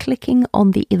by clicking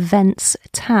on the Events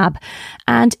tab.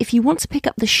 And if you want to pick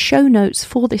up the show notes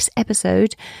for this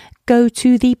episode, go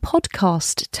to the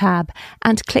podcast tab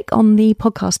and click on the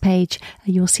podcast page.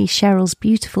 You'll see Cheryl's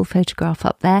beautiful photograph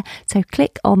up there. So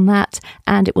click on that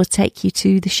and it will take you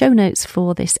to the show notes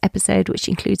for this episode, which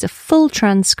includes a full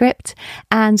transcript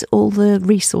and all the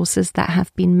resources that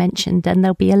have been mentioned. And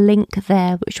there'll be a link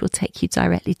there which will take you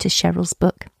directly to Cheryl's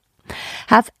book.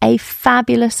 Have a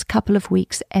fabulous couple of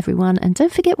weeks, everyone. And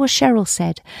don't forget what Cheryl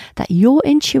said, that your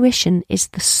intuition is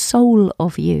the soul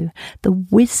of you, the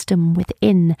wisdom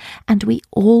within, and we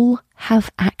all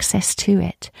have access to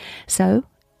it. So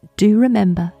do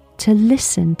remember to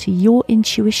listen to your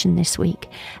intuition this week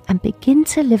and begin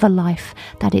to live a life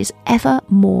that is ever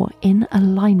more in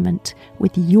alignment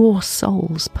with your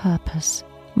soul's purpose.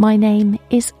 My name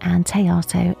is Anne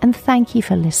Theato, and thank you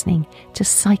for listening to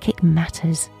Psychic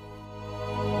Matters.